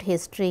 credit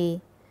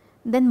history.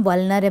 Then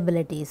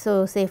vulnerability,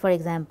 so say for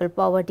example,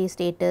 poverty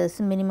status,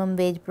 minimum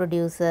wage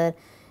producer,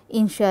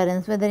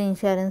 insurance, whether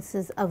insurance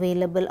is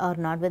available or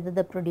not, whether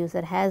the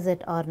producer has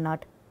it or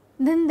not.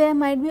 Then there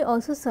might be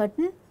also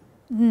certain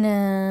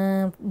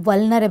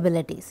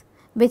vulnerabilities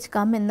which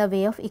come in the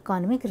way of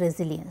economic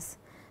resilience.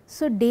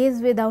 So, days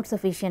without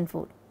sufficient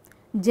food,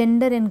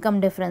 gender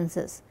income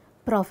differences,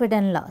 profit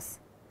and loss.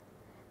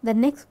 The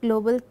next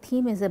global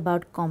theme is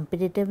about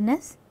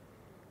competitiveness.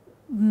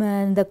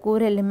 The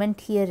core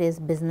element here is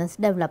business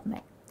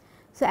development.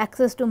 So,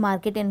 access to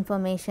market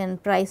information,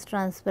 price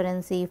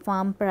transparency,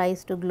 farm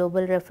price to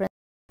global reference.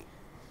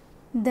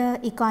 The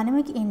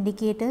economic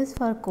indicators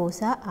for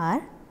COSA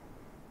are,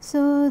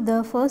 so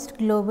the first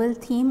global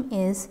theme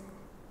is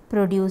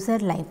producer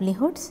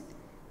livelihoods.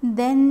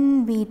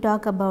 Then we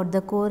talk about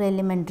the core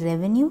element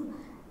revenue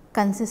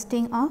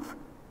consisting of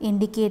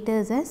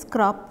indicators as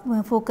crop,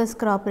 focus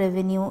crop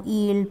revenue,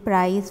 yield,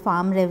 price,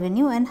 farm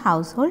revenue and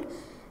household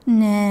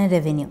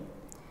revenue.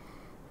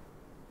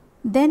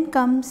 Then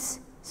comes,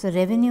 so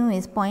revenue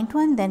is point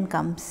 1, then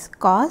comes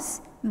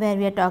costs, where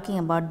we are talking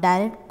about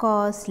direct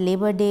costs,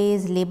 labor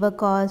days, labor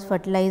costs,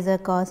 fertilizer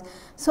costs.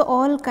 So,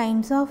 all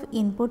kinds of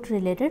input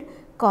related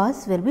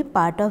costs will be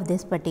part of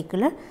this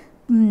particular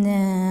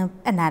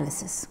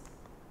analysis.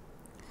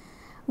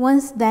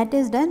 Once that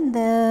is done,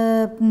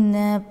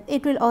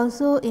 it will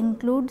also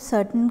include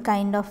certain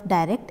kind of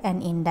direct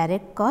and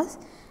indirect costs.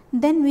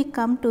 Then we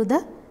come to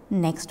the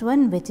next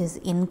one, which is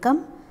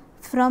income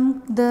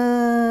from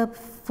the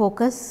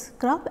focus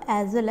crop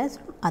as well as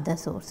other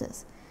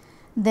sources.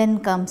 Then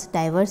comes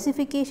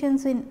diversification.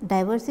 So, in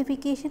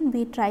diversification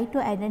we try to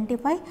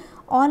identify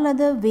all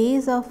other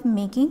ways of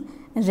making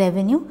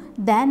revenue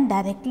than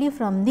directly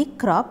from the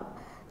crop.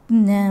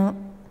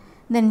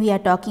 Then we are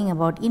talking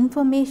about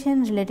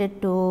information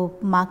related to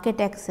market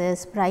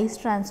access, price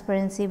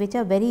transparency, which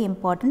are very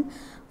important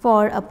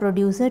for a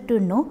producer to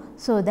know,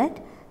 so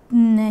that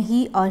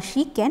he or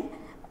she can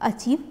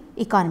achieve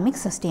economic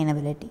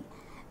sustainability.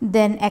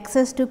 Then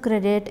access to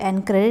credit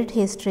and credit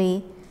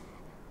history.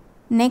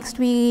 Next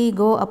we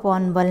go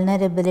upon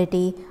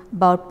vulnerability,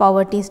 about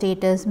poverty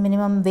status,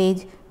 minimum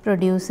wage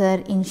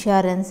producer,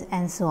 insurance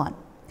and so on.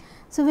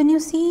 So, when you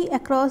see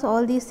across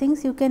all these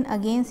things, you can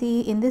again see,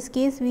 in this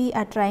case we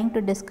are trying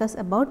to discuss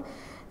about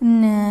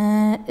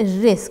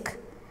risk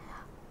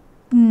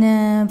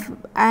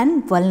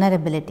and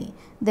vulnerability.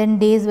 Then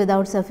days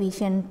without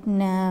sufficient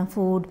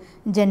food,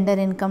 gender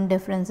income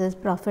differences,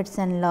 profits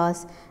and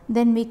loss.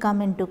 Then we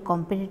come into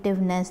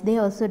competitiveness. They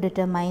also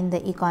determine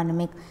the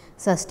economic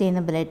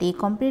sustainability.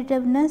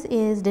 Competitiveness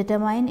is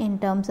determined in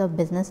terms of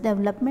business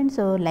development.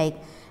 So, like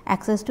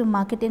access to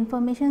market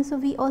information. So,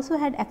 we also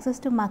had access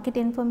to market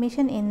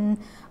information in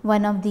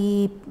one of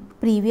the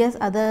previous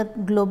other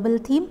global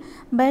theme,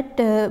 but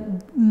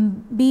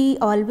we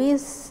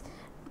always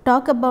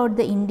talk about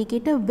the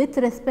indicator with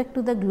respect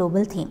to the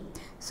global theme.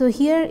 So,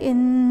 here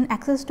in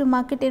access to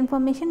market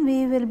information,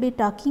 we will be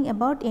talking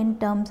about in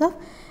terms of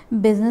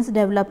business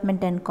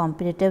development and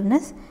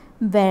competitiveness,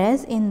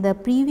 whereas in the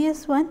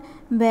previous one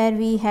where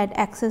we had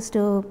access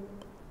to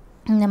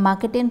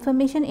market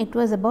information, it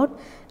was about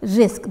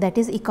risk, that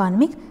is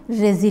economic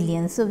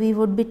resilience. So, we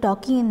would be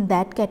talking in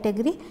that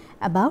category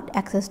about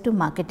access to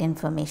market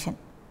information.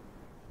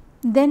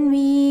 Then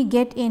we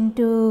get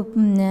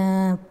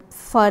into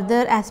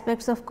further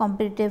aspects of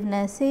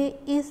competitiveness. Say,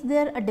 is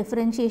there a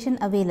differentiation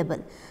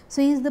available?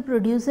 So, is the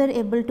producer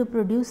able to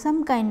produce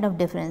some kind of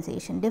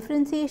differentiation?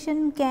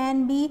 Differentiation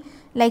can be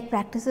like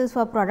practices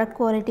for product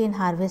quality in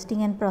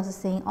harvesting and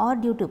processing, or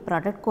due to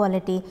product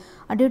quality,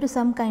 or due to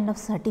some kind of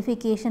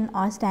certification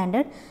or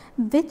standard,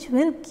 which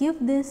will give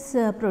this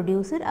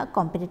producer a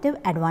competitive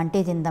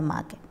advantage in the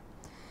market.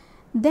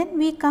 Then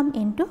we come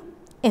into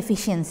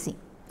efficiency.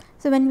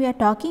 So, when we are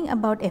talking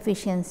about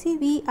efficiency,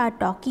 we are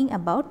talking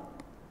about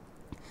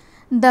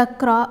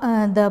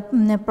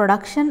the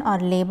production or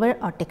labor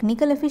or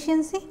technical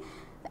efficiency,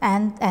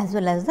 and as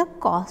well as the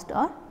cost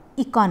or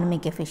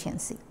economic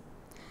efficiency.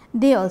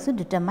 They also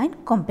determine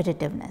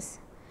competitiveness.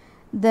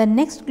 The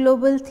next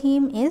global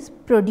theme is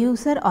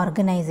producer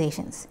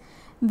organizations.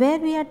 where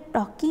we are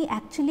talking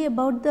actually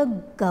about the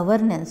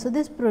governance. So,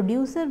 this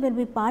producer will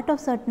be part of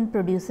certain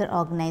producer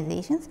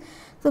organizations.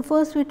 So,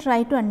 first we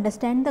try to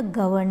understand the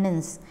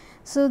governance.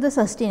 So, the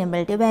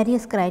sustainability,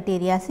 various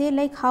criteria, say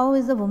like how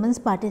is the women's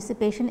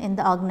participation in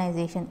the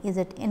organization, is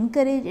it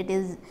encouraged, it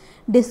is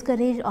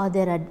discouraged, or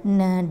there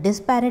are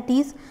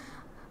disparities,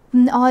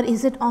 or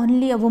is it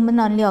only a woman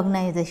only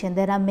organization.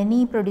 There are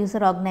many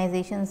producer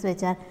organizations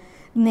which are,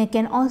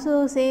 can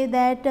also say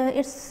that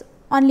it is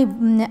only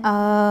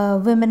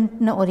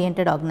women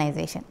oriented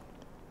organization.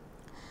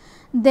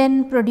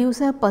 Then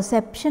producer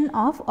perception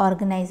of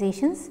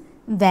organizations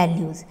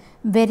values,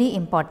 very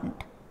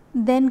important.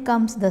 Then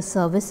comes the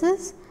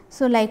services.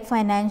 So, like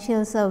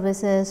financial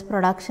services,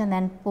 production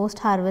and post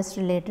harvest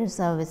related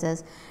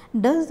services.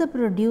 Does the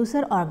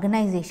producer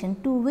organization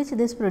to which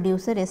this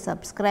producer is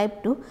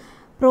subscribed to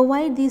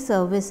provide these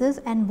services,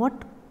 and what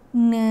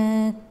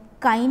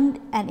kind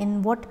and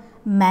in what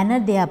manner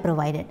they are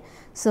provided.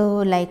 So,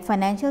 like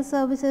financial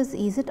services,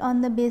 is it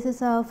on the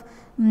basis of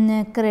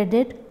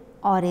credit,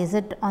 or is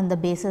it on the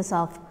basis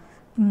of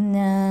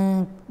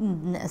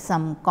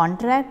some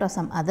contract or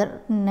some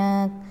other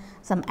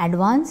some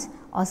advance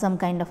or some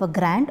kind of a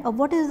grant, or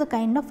what is the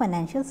kind of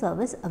financial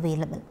service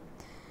available.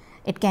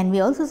 It can be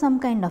also some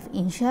kind of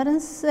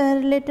insurance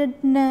related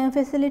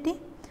facility.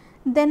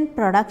 Then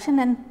production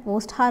and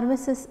post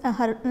harvest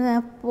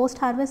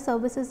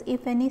services,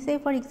 if any, say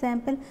for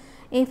example,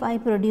 if I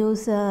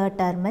produce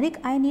turmeric,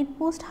 I need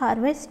post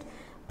harvest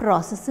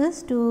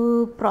processes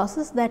to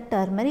process that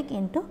turmeric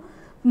into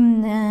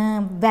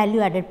value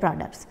added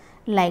products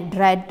like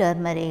dried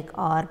turmeric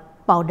or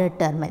powdered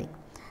turmeric.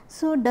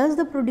 So, does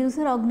the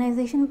producer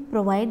organization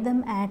provide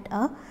them at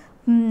a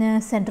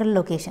central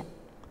location?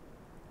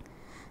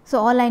 So,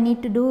 all I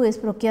need to do is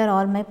procure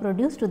all my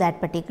produce to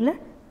that particular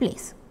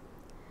place.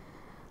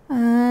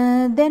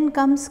 Then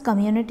comes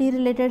community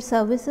related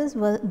services.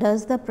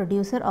 Does the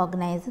producer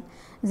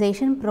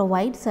organization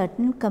provide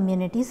certain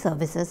community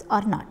services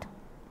or not,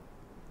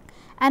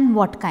 and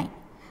what kind?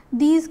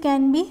 These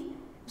can be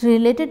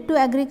related to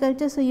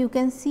agriculture. So, you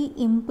can see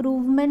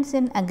improvements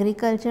in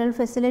agricultural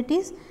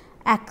facilities,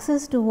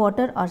 access to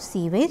water or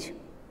sewage.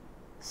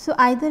 So,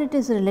 either it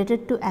is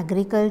related to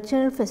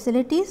agricultural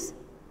facilities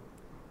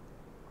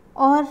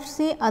or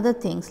say other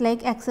things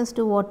like access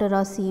to water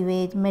or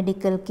sewage,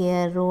 medical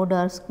care, road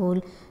or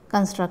school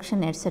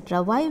construction,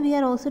 etc. Why we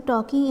are also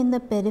talking in the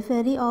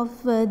periphery of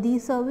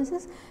these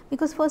services?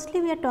 Because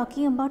firstly we are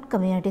talking about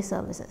community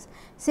services.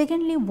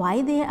 Secondly,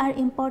 why they are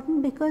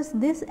important? Because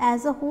this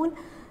as a whole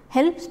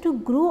helps to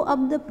grow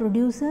up the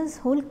producer's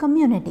whole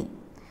community.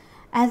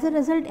 As a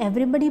result,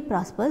 everybody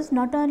prospers,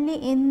 not only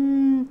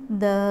in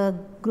the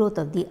growth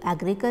of the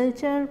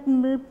agricultural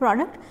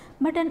product,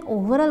 but an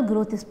overall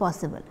growth is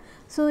possible.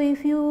 So,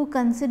 if you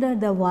consider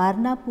the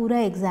Varna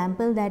Pura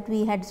example that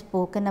we had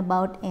spoken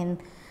about in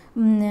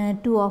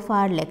two of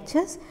our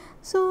lectures,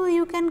 so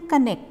you can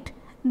connect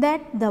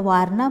that the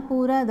Varna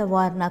Pura, the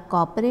Varna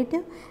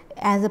cooperative,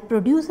 as a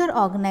producer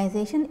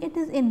organization, it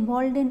is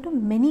involved into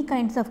many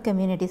kinds of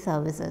community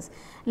services,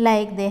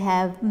 like they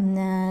have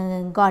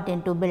got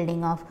into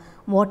building of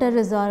water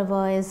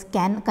reservoirs,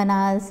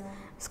 canals,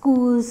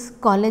 schools,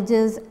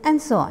 colleges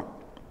and so on,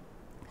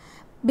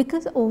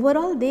 because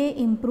overall they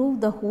improve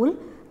the whole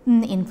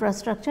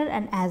infrastructure,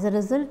 and as a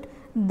result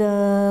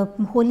the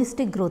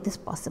holistic growth is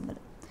possible.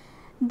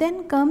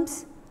 Then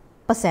comes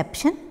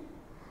perception.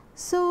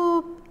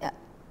 So,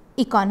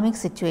 economic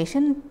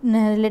situation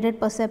related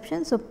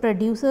perception. So,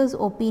 producers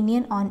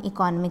opinion on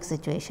economic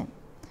situation.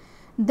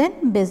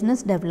 Then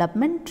business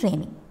development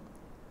training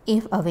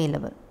if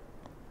available.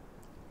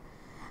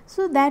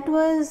 So, that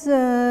was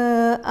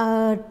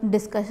a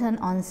discussion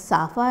on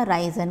SAFA,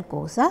 RISE and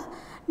COSA.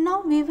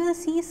 Now, we will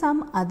see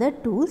some other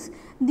tools.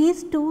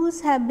 These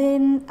tools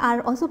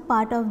are also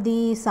part of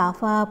the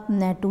SAFA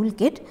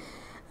toolkit.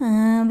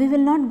 We will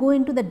not go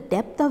into the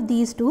depth of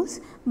these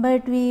tools,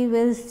 but we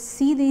will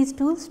see these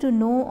tools to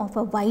know of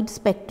a wide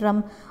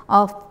spectrum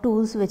of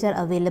tools which are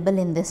available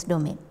in this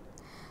domain.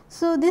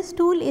 So, this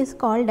tool is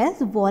called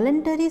as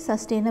Voluntary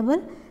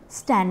Sustainable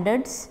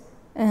Standards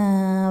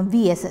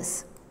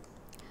VSS.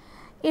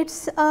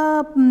 It's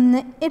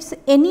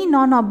any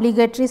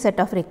non-obligatory set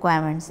of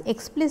requirements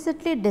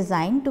explicitly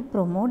designed to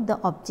promote the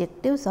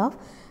objectives of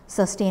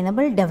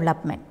sustainable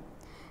development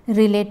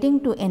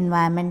relating to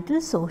environmental,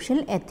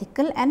 social,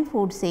 ethical and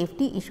food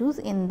safety issues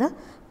in the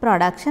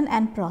production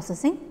and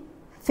processing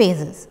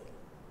phases.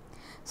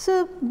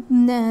 So,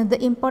 the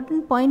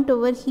important point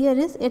over here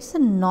is it is a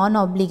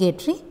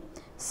non-obligatory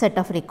set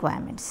of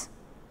requirements.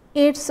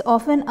 It is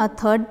often a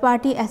third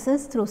party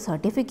assessed through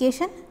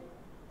certification.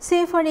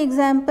 Say for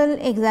example,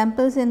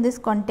 examples in this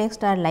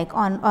context are like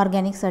on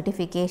organic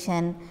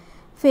certification,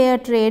 fair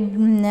trade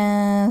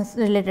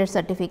related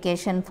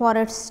certification,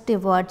 forest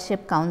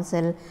stewardship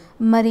council,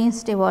 marine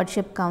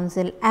stewardship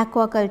council,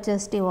 aquaculture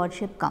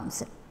stewardship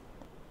council.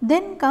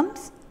 Then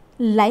comes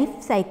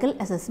life cycle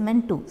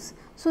assessment tools.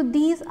 So,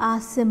 these are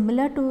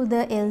similar to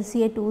the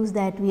LCA tools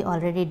that we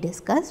already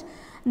discussed.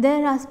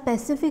 There are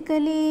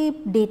specifically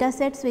data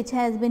sets which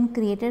has been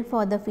created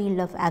for the field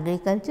of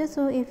agriculture.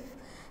 So, if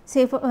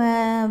say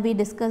we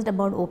discussed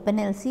about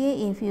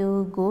OpenLCA, if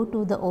you go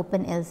to the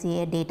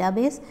OpenLCA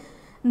database,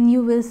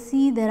 you will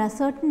see there are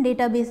certain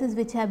databases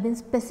which have been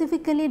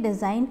specifically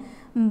designed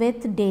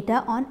with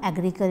data on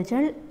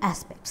agricultural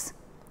aspects.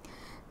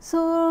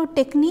 So,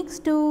 techniques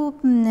to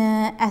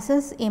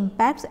assess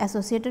impacts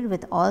associated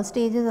with all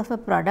stages of a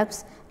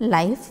product's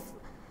life,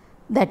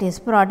 that is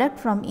product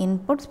from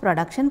inputs,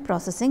 production,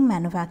 processing,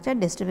 manufacture,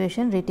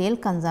 distribution, retail,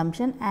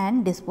 consumption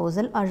and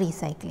disposal or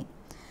recycling.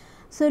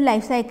 So,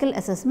 life cycle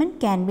assessment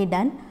can be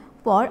done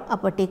for a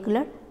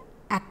particular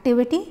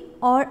activity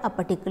or a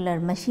particular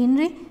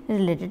machinery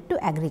related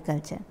to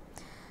agriculture.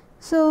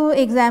 So,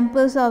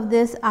 examples of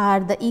this are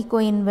the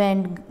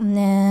EcoInvent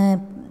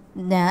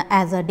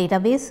as a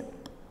database,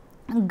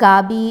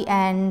 Gabi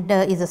and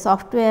is a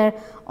software,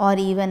 or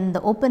even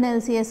the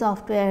OpenLCA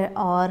software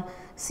or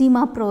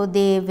SEMA Pro,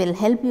 they will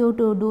help you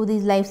to do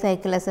these life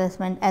cycle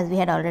assessment as we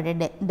had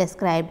already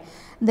described.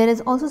 There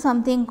is also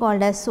something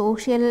called as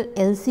Social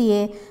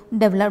LCA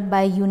developed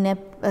by UNEP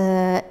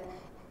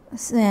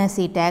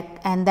CTAC,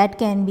 and that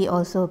can be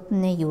also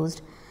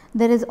used.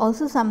 There is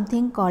also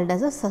something called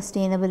as a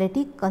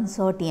Sustainability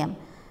Consortium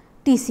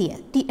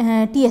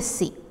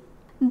TSC.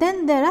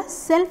 Then there are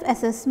self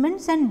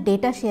assessments and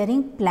data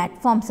sharing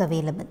platforms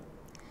available.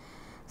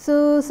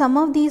 So, some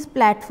of these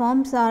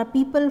platforms are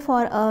People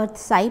for Earth,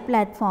 SCI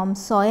platform,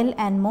 Soil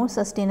and More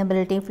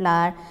Sustainability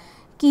Flower,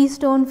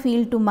 Keystone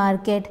Field to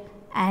Market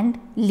and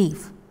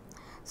Leaf.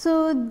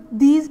 So,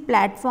 these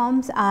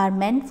platforms are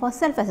meant for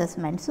self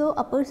assessment. So,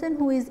 a person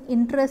who is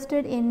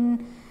interested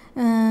in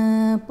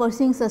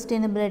pursuing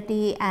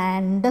sustainability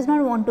and does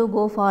not want to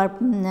go for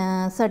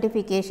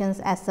certifications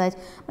as such,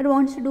 but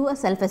wants to do a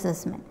self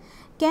assessment,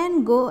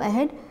 can go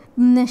ahead,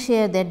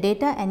 share their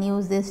data and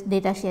use this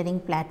data sharing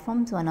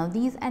platforms, one of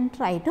these, and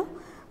try to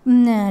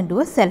do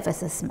a self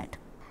assessment.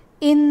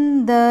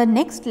 In the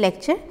next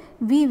lecture,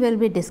 we will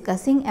be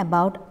discussing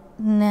about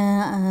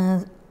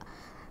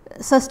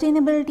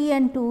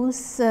sustainability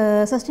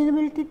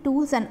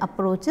tools and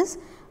approaches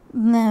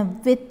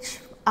which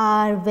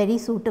are very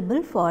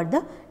suitable for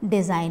the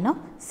design of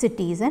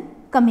cities and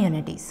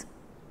communities.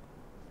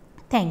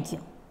 Thank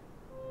you.